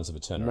signs of a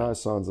turnaround. No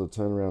signs of a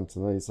turnaround to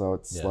me, so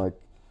it's like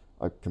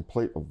a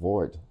complete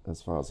avoid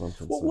as far as I'm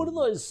concerned. Well, what are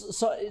those,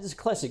 so it's a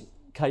classic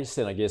case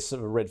then, I guess,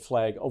 of a red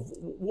flag of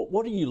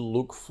what do you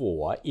look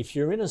for if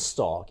you're in a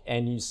stock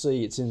and you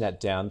see it's in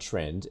that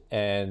downtrend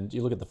and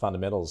you look at the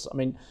fundamentals? I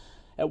mean,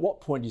 at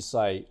what point do you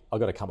say, I've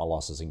got to cut my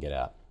losses and get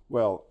out?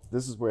 Well,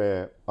 this is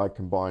where I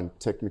combine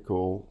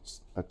technical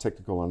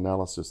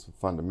analysis with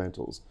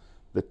fundamentals.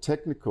 The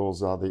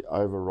technicals are the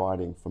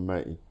overriding for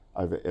me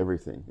over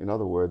everything. In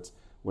other words,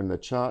 when the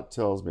chart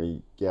tells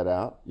me get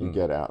out, you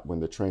get out. When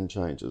the trend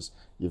changes,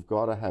 you've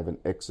got to have an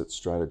exit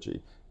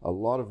strategy. A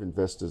lot of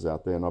investors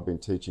out there, and I've been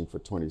teaching for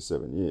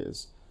 27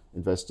 years,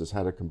 investors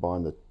how to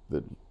combine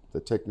the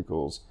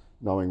technicals,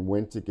 knowing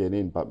when to get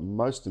in, but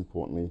most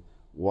importantly,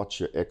 what's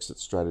your exit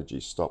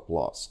strategy, stop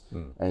loss.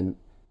 And,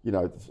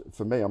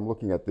 for me, I'm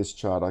looking at this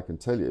chart, I can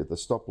tell you the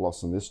stop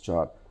loss in this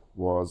chart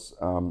was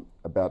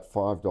about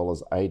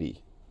 $5.80.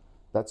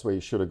 That's where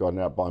you should have gotten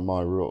out by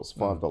my rules,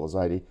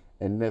 $5.80,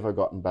 and never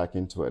gotten back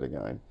into it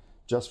again,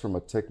 just from a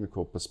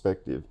technical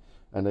perspective.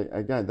 And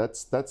again,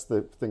 that's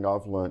the thing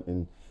I've learned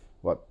in,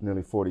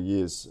 nearly 40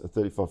 years,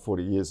 35,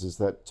 40 years, is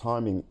that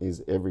timing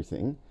is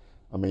everything.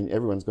 I mean,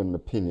 everyone's got an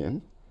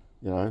opinion,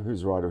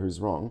 who's right or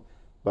who's wrong.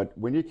 But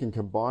when you can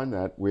combine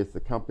that with a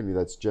company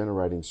that's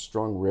generating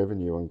strong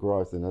revenue and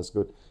growth and has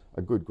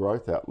a good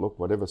growth outlook,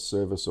 whatever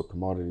service or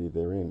commodity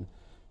they're in,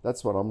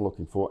 that's what I'm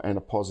looking for, and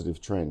a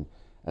positive trend.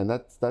 And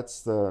that's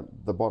the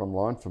bottom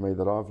line for me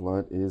that I've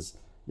learned is,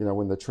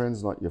 when the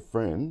trend's not your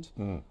friend,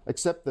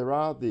 except there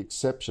are the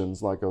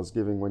exceptions, like I was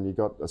giving when you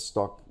got a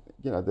stock,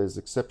 there's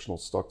exceptional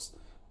stocks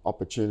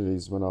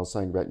opportunities. When I was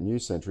saying about New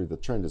Century, the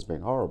trend has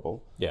been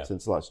horrible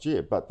since last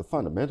year, but the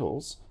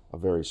fundamentals are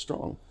very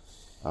strong.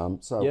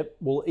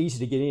 Well, easy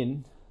to get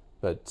in,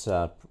 but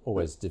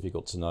always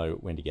difficult to know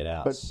when to get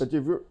out. But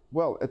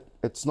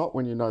it's not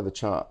when you know the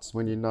charts.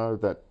 When you know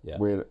that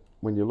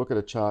when you look at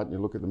a chart and you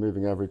look at the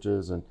moving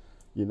averages and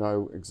you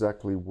know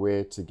exactly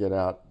where to get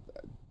out,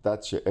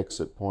 that's your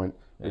exit point,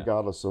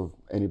 regardless of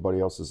anybody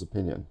else's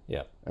opinion.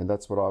 Yeah. And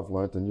that's what I've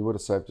learned, and you would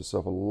have saved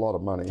yourself a lot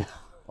of money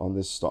on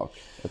this stock,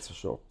 that's for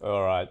sure.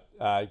 All right.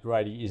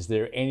 Grady, is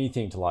there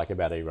anything to like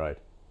about EROAD?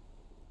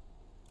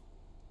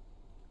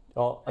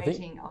 Oh, I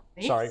think.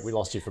 Sorry, we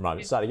lost you for a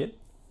moment. Start again.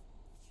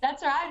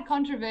 That's right.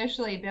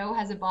 Controversially, Bill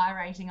has a buy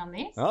rating on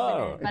this,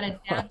 but a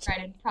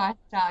downgraded price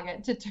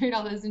target to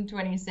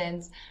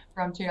 $2.20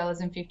 from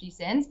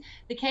 $2.50.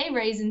 The key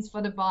reasons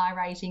for the buy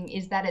rating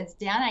is that it's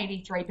down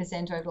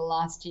 83% over the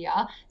last year,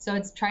 so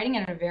it's trading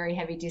at a very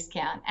heavy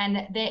discount.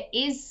 And there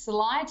is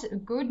slight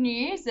good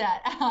news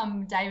that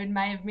David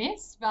may have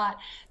missed, but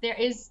there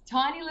is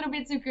tiny little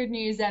bits of good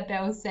news that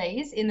Bell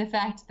sees in the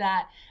fact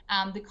that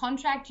the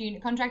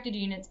contracted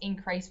units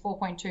increased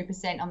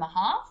 4.2% on the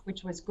half,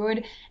 which was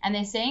good, and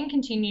they're seeing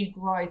continued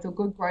growth or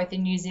good growth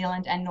in New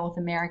Zealand and North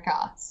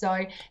America.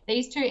 So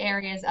these two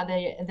areas are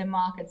the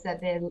markets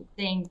that they're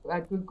seeing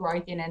good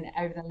growth in and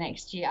over the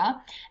next year.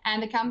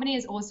 And the company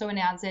has also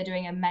announced they're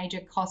doing a major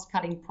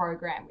cost-cutting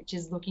program, which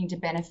is looking to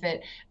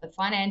benefit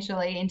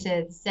financially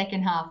into the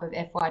second half of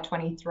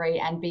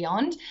FY23 and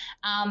beyond.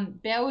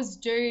 Bells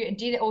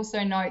did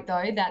also note,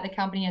 though, that the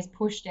company has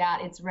pushed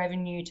out its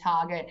revenue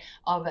target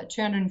of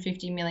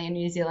 250 million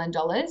New Zealand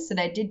dollars. So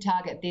they did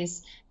target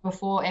this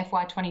before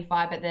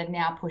FY25, but they've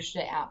now pushed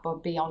it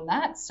out beyond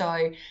that.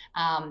 So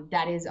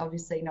that is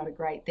obviously not a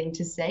great thing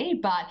to see.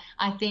 But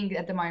I think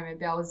at the moment,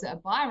 Bell's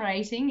buy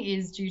rating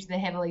is due to the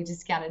heavily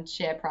discounted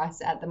share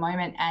price at the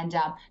moment and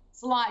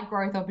slight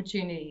growth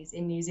opportunities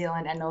in New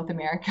Zealand and North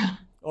America.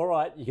 All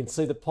right, you can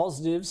see the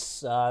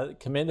positives,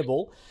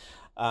 commendable.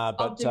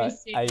 But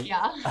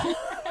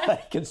a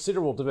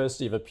considerable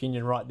diversity of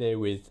opinion right there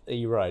with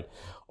E-Road.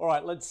 All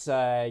right, let's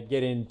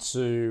get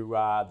into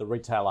the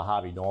retailer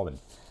Harvey Norman.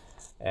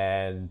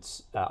 And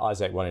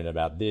Isaac wanted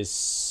about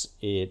this.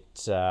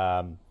 It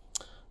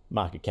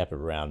market cap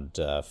of around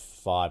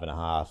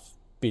 $5.5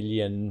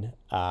 billion,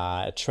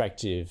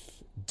 attractive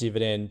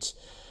dividend.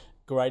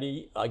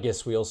 Grady, I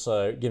guess we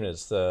also, given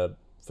it's the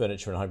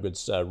furniture and home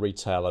goods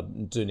retailer,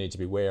 do need to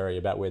be wary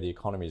about where the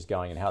economy is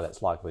going and how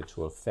that's likely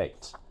to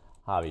affect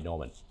Harvey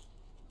Norman.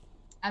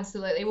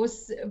 Absolutely. Well,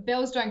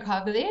 Bells don't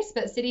cover this,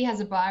 but Citi has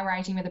a buy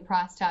rating with a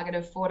price target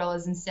of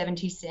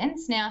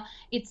 $4.70. Now,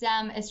 it's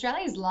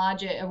Australia's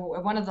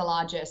one of the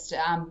largest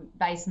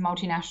based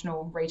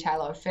multinational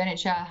retailer of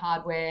furniture,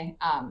 hardware,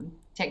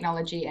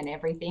 technology and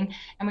everything.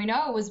 And we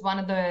know it was one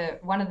of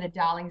the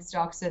darling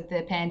stocks of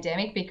the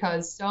pandemic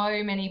because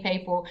so many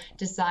people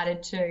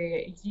decided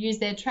to use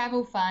their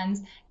travel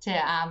funds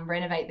to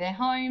renovate their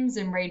homes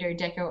and redo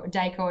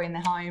decor in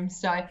the home.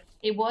 So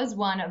it was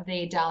one of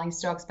the darling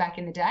stocks back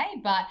in the day,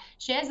 but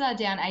shares are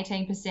down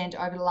 18%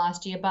 over the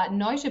last year, but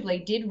notably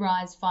did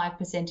rise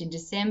 5% in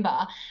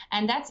December.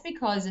 And that's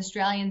because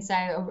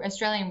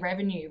Australian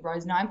revenue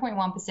rose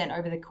 9.1%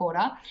 over the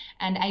quarter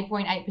and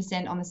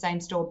 8.8% on the same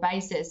store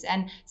basis.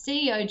 And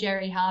CEO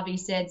Jerry Harvey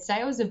said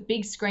sales of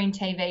big screen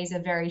TVs are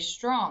very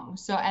strong.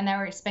 And they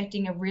were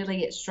expecting a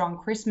really strong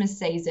Christmas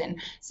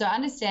season. So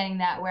understanding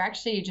that, we're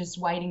actually just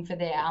waiting for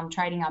their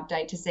trading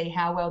update to see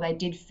how well they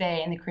did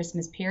fare in the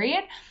Christmas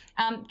period.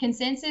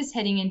 Consensus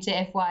heading into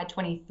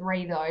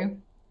FY23, though,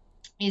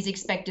 is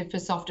expected for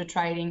softer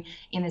trading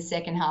in the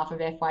second half of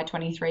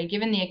FY23,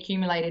 given the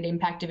accumulated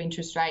impact of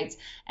interest rates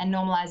and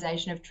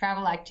normalisation of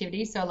travel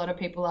activity. So a lot of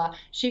people are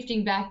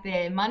shifting back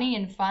their money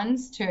and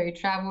funds to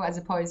travel as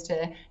opposed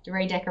to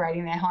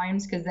redecorating their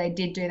homes, because they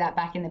did do that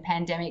back in the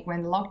pandemic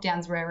when the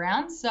lockdowns were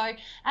around. So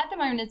at the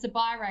moment, it's a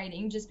buy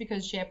rating just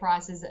because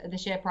the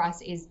share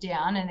price is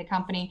down and the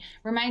company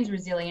remains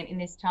resilient in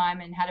this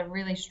time and had a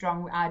really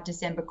strong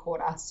December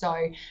quarter. So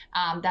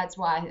that's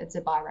why it's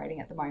a buy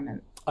rating at the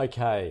moment.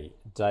 Okay,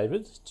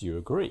 David, do you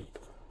agree?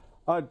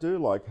 I do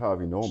like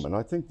Harvey Norman.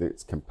 I think that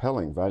it's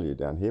compelling value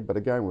down here, but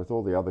again, with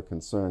all the other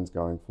concerns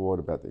going forward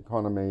about the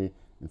economy,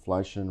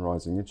 inflation,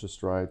 rising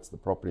interest rates, the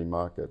property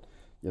market,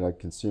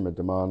 consumer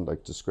demand,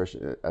 like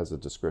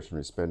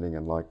discretionary spending,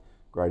 and like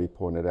Grady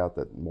pointed out,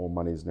 that more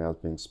money is now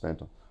being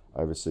spent on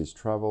overseas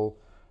travel.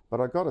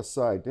 But I got to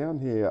say, down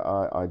here,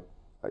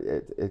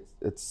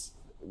 it's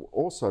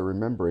also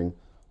remembering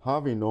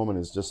Harvey Norman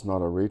is just not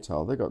a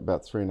retail. They've got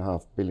about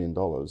 $3.5 billion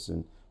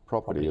in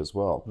property as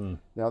well.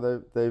 Now,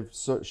 they've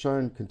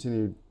shown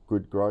continued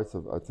good growth.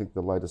 I think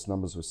the latest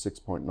numbers were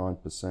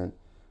 6.9%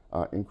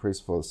 increase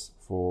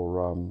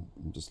for I'm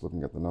just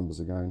looking at the numbers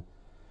again,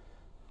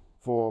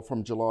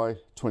 from July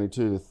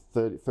 22 to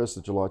 1st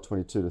of July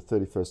 22 to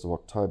 31st of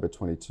October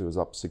 22 is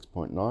up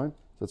 6.9. So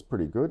that's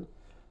pretty good.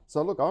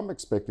 So look, I'm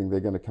expecting they're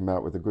going to come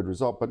out with a good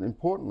result, but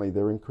importantly,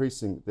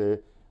 they're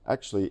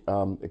actually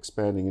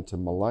expanding into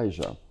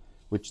Malaysia,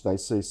 which they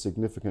see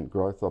significant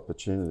growth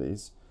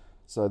opportunities.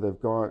 So they've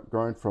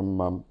grown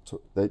from,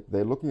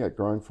 they're looking at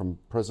growing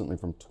presently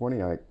from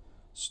 28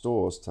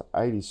 stores to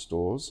 80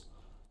 stores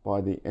by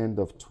the end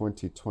of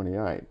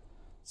 2028.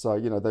 So,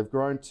 they've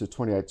grown to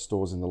 28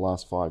 stores in the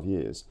last 5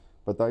 years,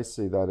 but they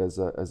see that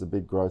as a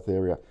big growth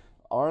area.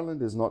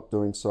 Ireland is not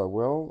doing so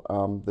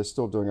well. They're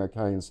still doing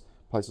okay in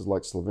places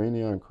like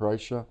Slovenia and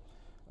Croatia.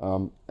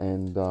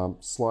 And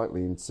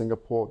slightly in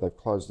Singapore. They've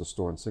closed a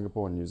store in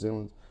Singapore and New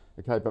Zealand.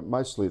 Okay, but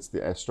mostly it's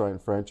the Australian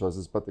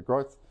franchises, but the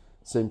growth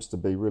seems to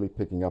be really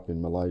picking up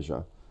in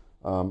Malaysia.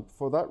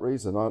 For that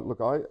reason,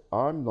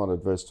 I'm not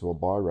adverse to a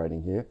buy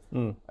rating here.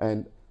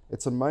 And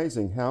it's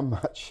amazing how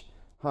much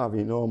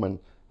Harvey Norman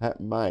had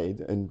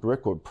made in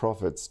record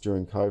profits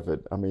during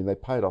COVID. I mean, they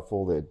paid off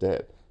all their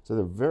debt. So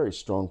they're a very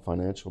strong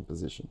financial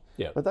position.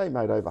 Yep. But they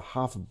made over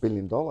 $500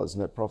 million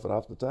net profit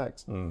after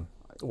tax.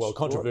 Well,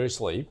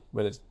 controversially,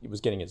 when it was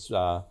getting its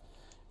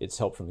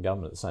help from the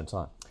government at the same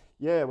time.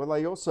 Yeah, well,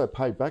 they also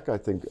paid back, I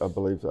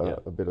believe,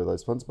 a bit of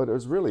those funds. But it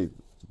was really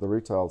the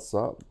retail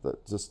side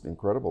that just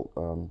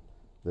incredible,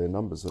 their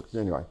numbers.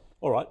 Anyway.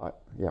 All right.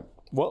 Yeah.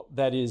 Well,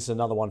 that is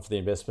another one for the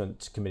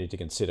investment committee to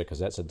consider, because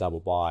that's a double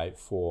buy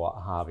for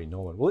Harvey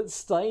Norman. Well, let's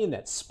stay in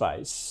that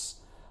space,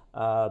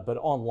 but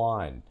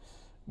online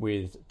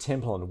with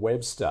Temple &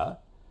 Webster.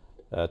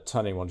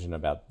 Tony wanted to know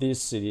about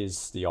this. It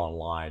is the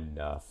online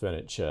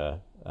furniture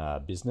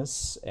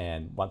business,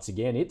 and once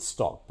again, its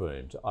stock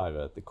boomed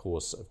over the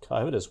course of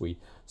COVID as we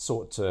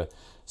sought to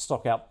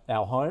stock up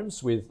our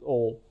homes with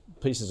all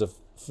pieces of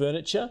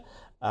furniture,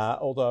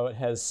 although it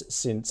has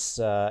since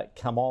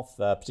come off,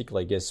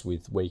 particularly, I guess,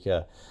 with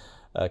weaker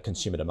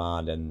consumer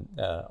demand and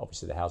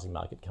obviously the housing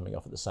market coming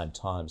off at the same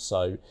time.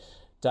 So,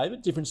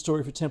 David, different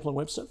story for Temple &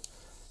 Webster?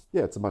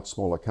 Yeah, it's a much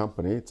smaller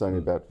company. It's only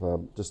about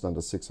just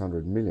under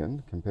 600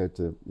 million compared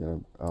to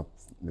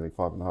nearly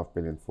 5.5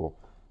 billion for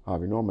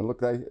Harvey Norman. Look,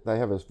 they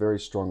have a very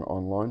strong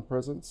online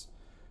presence.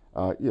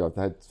 They've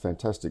had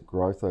fantastic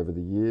growth over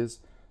the years.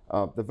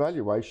 The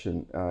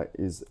valuation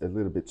is a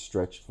little bit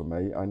stretched for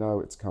me. I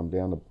know it's come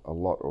down a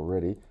lot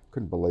already.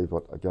 Couldn't believe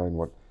what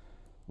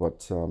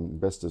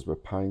investors were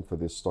paying for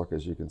this stock,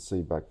 as you can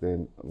see back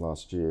then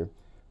last year.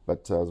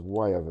 But it's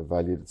way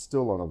overvalued. It's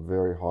still on a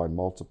very high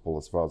multiple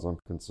as far as I'm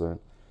concerned.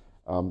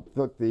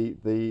 Look,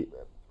 the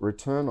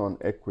return on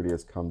equity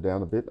has come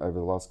down a bit over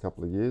the last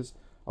couple of years.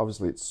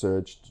 Obviously, it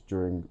surged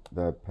during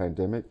the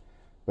pandemic,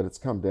 but it's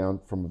come down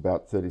from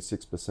about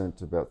 36%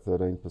 to about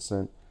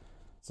 13%.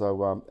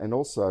 So, and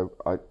also,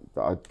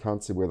 I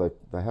can't see where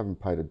they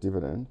haven't paid a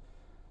dividend.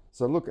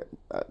 So, look,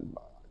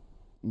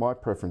 my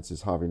preference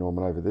is Harvey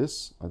Norman over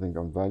this, I think,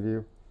 on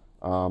value.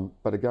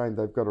 But again,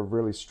 they've got a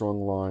really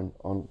strong line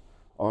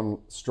on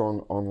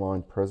strong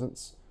online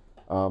presence.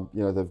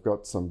 They've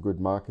got some good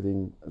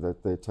marketing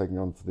that they're taking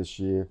on for this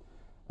year.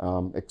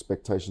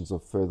 Expectations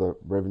of further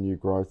revenue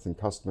growth and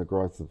customer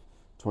growth of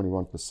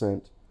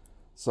 21%.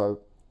 So,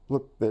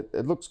 look,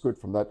 it looks good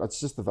from that. It's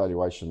just the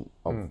valuation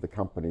of the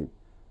company.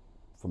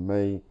 For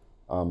me,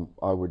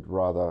 I would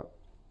rather,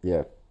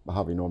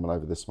 Harvey Norman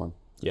over this one.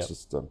 Yeah. It's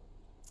just,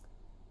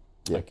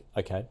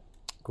 Okay.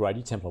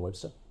 Grady, Temple &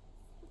 Webster.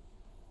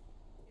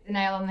 The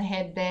nail on the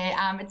head there.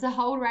 It's a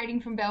hold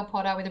rating from Bell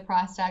Potter with a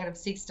price target of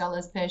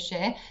 $6 per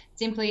share.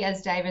 Simply,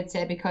 as David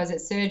said, because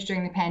it surged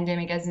during the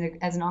pandemic as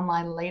an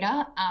online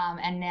leader,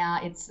 and now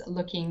it's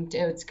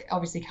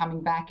obviously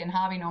coming back. And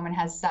Harvey Norman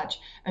has such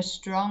a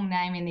strong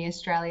name in the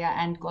Australia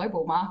and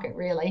global market,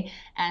 really,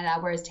 and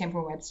whereas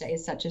Temple & Webster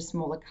is such a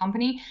smaller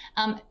company.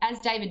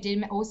 As David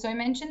did also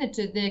mention, that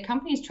the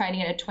company is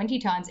trading at a 20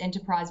 times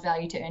enterprise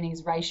value to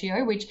earnings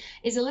ratio, which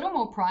is a little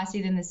more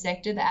pricey than the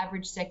sector. The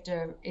average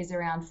sector is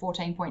around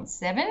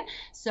 14.7.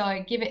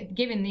 So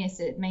given this,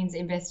 it means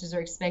investors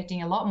are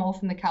expecting a lot more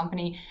from the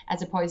company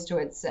as opposed to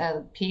its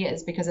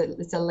peers, because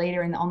it's a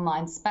leader in the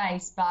online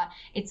space, but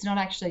it's not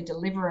actually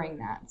delivering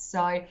that.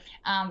 So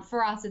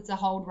for us, it's a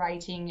hold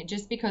rating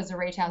just because the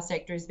retail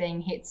sector is being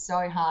hit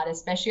so hard,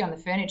 especially on the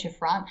furniture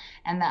front,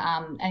 on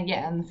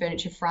the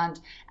furniture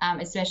front,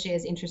 especially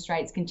as interest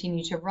rates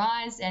continue to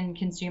rise and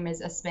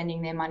consumers are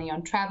spending their money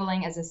on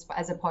traveling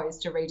as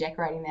opposed to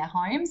redecorating their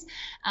homes.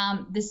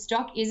 The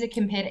stock is a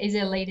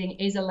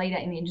leader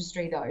in the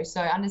industry, though, so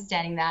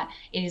understanding that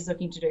it is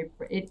looking to do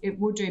it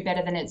will do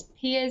better than its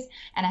peers,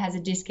 and it has a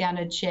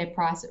discounted share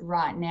price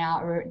right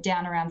now,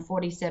 down around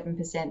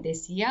 47%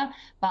 this year.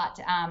 But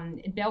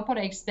Bell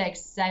Potter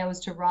expects sales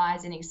to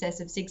rise in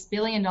excess of $6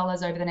 billion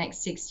over the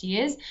next 6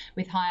 years,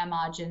 with higher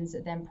margins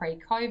than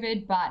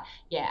pre-COVID. But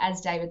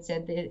as David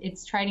said,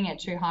 it's trading at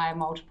too high a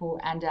multiple,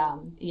 and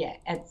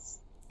it's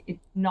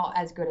not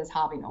as good as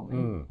Harvey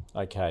Norman.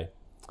 Okay.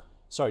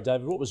 Sorry,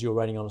 David, what was your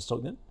rating on a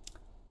stock then?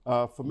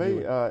 For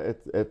me,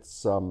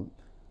 it's a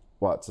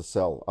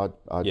sell.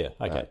 Okay.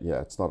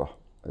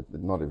 It's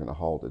not even a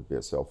hold. It'd be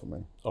a sell for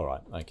me. All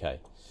right. Okay.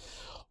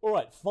 All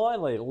right.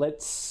 Finally,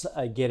 let's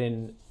get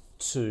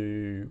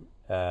into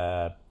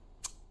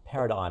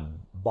Paradigm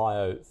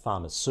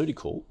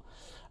Biopharmaceutical.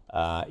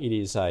 It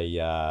is it's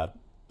a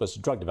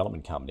drug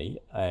development company,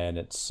 and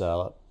it's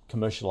looking to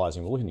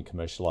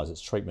commercialise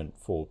its treatment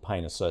for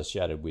pain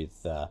associated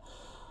with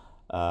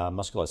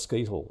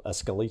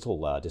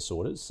musculoskeletal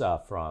disorders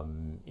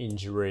from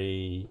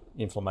injury,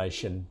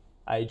 inflammation,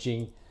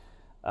 aging,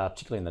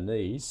 particularly in the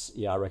knees.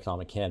 I reckon I'm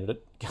a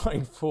candidate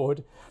going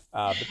forward.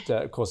 But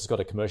of course, it's got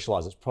to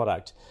commercialise its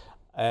product.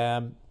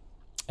 And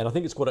I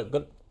think it's got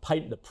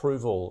patent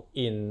approval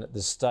in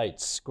the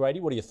States. Grady,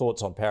 what are your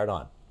thoughts on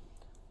Paradigm?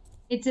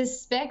 It's a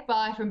spec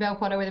buy from Bell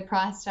Potter with a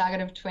price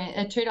target of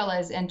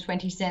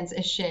 $2.20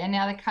 a share.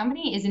 Now, the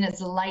company is in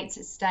its late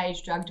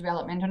stage drug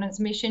development on its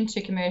mission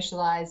to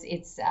commercialise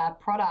its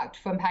product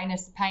for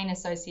pain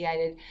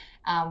associated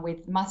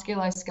with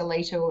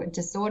musculoskeletal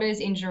disorders,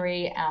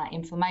 injury,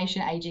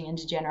 inflammation, aging, and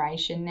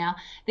degeneration. Now,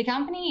 the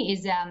company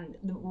is the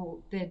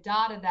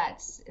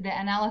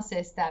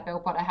analysis that Bell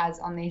Potter has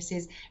on this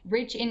is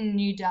rich in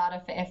new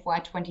data for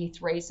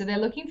FY23. So they're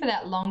looking for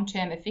that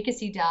long-term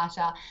efficacy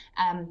data.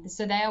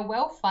 So they are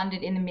well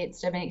funded in the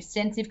midst of an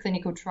extensive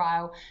clinical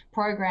trial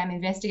program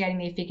investigating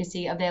the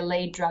efficacy of their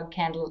lead drug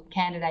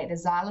candidate, the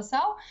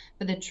Xylosol,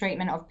 for the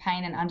treatment of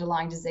pain and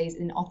underlying disease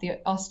in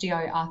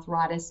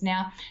osteoarthritis.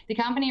 Now, the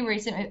company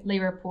recently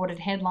reported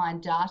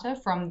headline data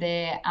from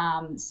their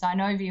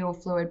synovial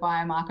fluid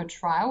biomarker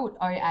trial,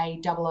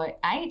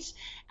 OA008,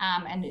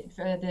 and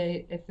for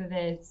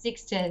the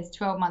 6 to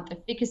 12 month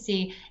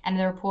efficacy, and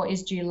the report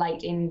is due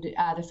late in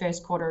the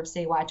first quarter of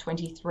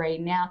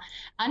CY23. Now,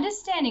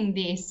 understanding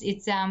this,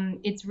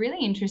 it's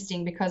really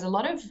interesting because a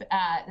lot of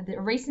the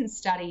recent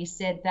studies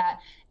said that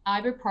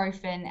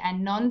ibuprofen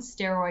and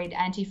non-steroid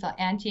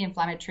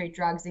anti-inflammatory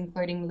drugs,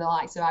 including the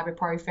likes of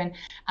ibuprofen,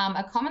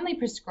 are commonly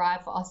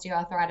prescribed for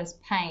osteoarthritis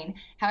pain.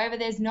 However,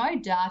 there's no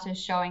data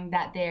showing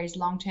that there is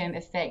long-term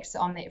effects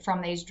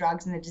from these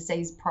drugs in the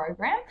disease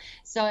program.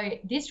 So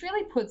this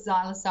really puts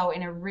xylitol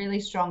in a really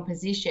strong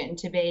position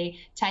to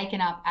be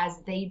taken up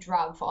as the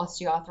drug for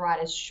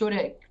osteoarthritis should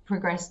it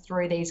progress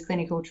through these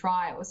clinical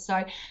trials.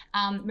 So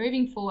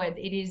moving forward,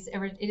 it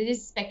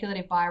is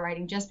speculative buy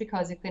rating just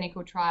because the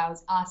clinical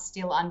trials are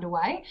still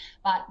underway,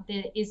 but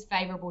there is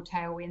favourable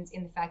tailwinds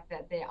in the fact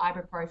that the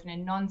ibuprofen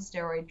and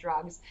non-steroid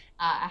drugs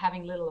are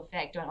having little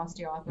effect on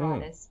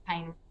osteoarthritis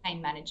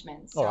pain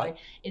management. So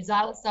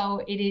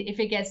xylitol, if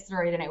it gets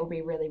through, then it will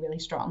be really, really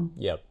strong.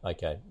 Yep.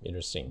 Okay.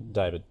 Interesting.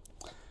 David?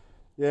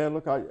 Yeah,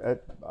 look,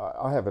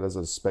 I have it as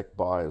a spec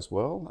buy as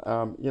well.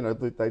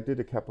 They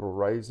did a capital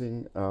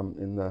raising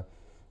in the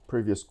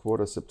previous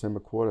quarter, September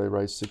quarter. They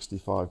raised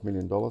 $65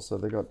 million, so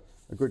they got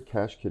a good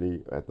cash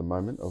kitty at the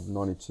moment of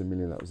 $92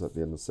 million. That was at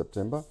the end of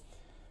September.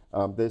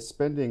 They're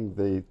spending,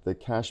 the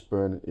cash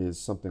burn is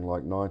something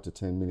like $9 to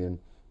 $10 million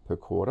per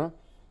quarter.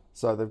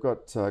 So they've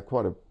got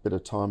quite a bit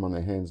of time on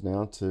their hands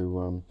now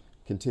to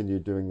continue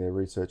doing their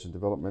research and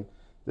development.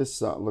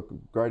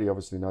 Look, Grady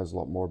obviously knows a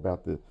lot more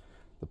about the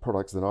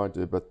products than I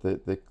do, but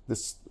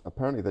this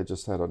apparently they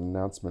just had an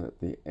announcement at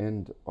the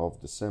end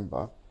of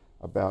December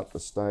about the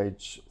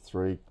stage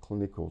 3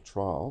 clinical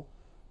trial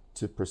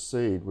to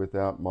proceed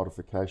without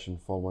modification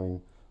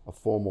following a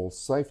formal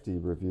safety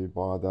review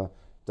by the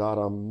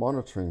Data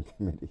Monitoring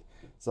Committee.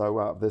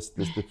 So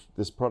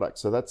this product,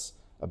 so that's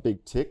a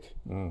big tick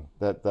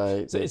that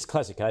they. So it's a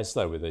classic case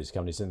though with these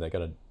companies, and they're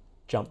going to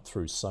jump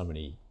through so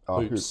many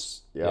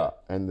hoops. Yeah,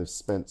 and they've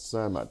spent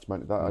so much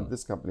money.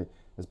 This company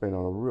has been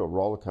on a real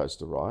roller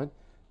coaster ride.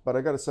 But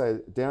I got to say,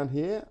 down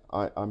here,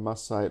 I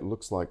must say it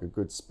looks like a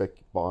good spec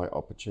buy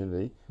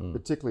opportunity,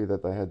 particularly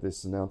that they had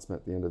this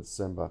announcement at the end of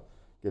December,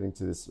 getting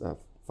to this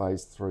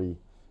phase 3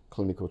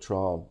 clinical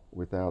trial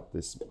without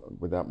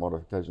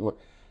modification. Look,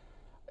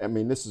 I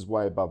mean, this is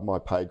way above my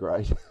pay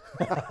grade.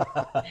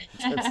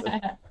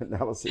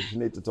 Analysis. You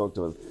need to talk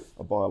to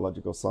a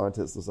biological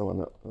scientist or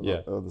someone,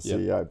 or the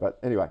CEO. But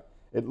anyway,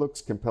 it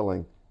looks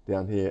compelling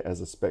down here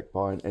as a spec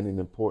buy and in an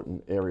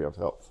important area of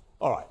health.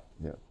 All right.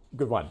 Yeah.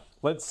 Good one.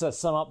 Let's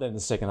sum up then in the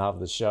second half of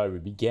the show. We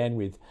began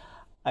with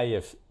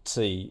AFT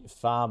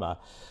Pharma.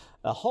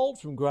 A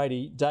hold from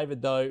Grady.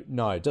 David, though,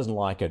 no, doesn't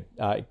like it.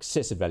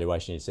 Excessive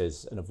valuation, he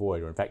says, and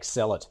avoid, or in fact,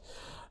 sell it.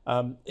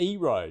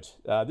 E-Road.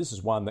 This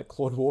is one that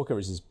Claude Walker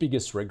is his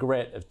biggest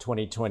regret of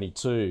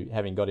 2022,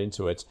 having got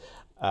into it.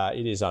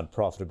 It is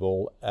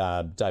unprofitable.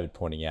 David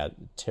pointing out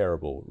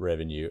terrible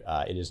revenue.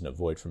 It is an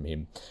avoid from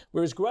him.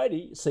 Whereas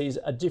Grady sees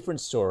a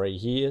different story.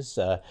 He is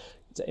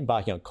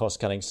embarking on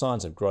cost-cutting,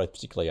 signs of growth,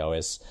 particularly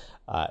OS.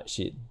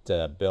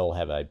 Bell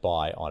have a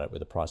buy on it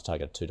with a price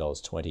target of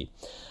 $2.20.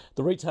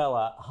 The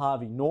retailer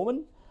Harvey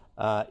Norman,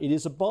 it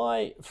is a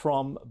buy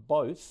from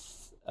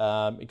both,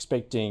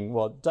 expecting,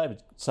 well,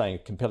 David saying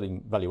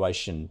compelling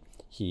valuation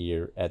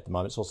here at the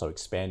moment. It's also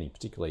expanding,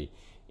 particularly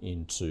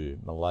into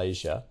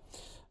Malaysia.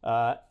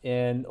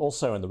 And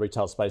also in the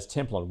retail space,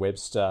 Temple &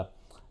 Webster,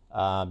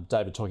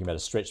 David talking about a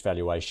stretch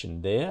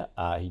valuation there.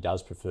 He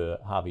does prefer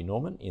Harvey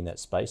Norman in that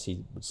space.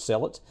 He would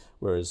sell it,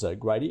 whereas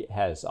Grady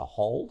has a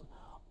hold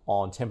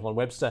on Temple &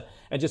 Webster.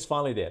 And just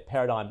finally there,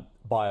 Paradigm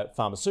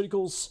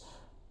Biopharmaceuticals.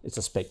 It's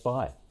a spec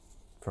buy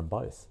from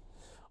both.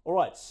 All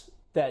right,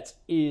 that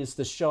is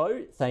the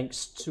show.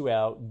 Thanks to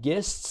our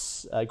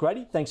guests.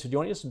 Grady, thanks for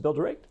joining us on Bell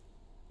Direct.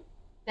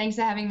 Thanks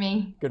for having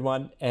me. Good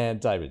one. And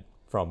David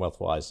from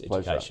Wealthwise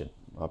Education.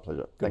 My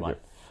pleasure. Good one.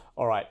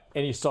 All right,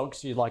 any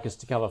stocks you'd like us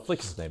to cover, flick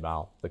us an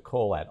email, the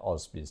call at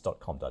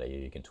ausbiz.com.au.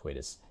 You can tweet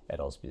us at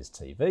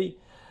ausbiztv.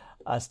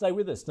 Stay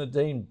with us.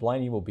 Nadine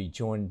Blaney will be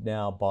joined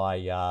now by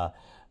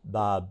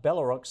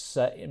Belaroc's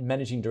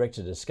Managing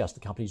Director to discuss the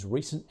company's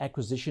recent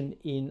acquisition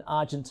in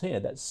Argentina.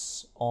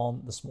 That's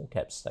on the small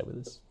caps. Stay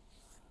with us.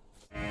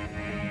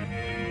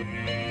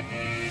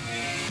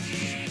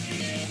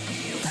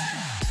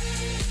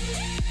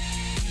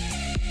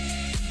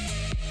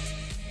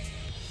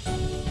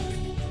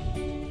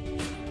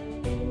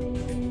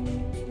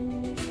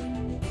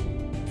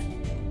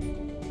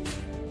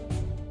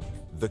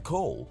 The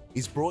Call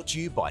is brought to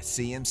you by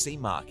CMC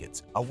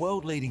Markets, a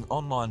world-leading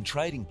online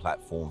trading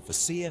platform for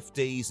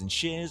CFDs and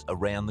shares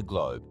around the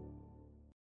globe.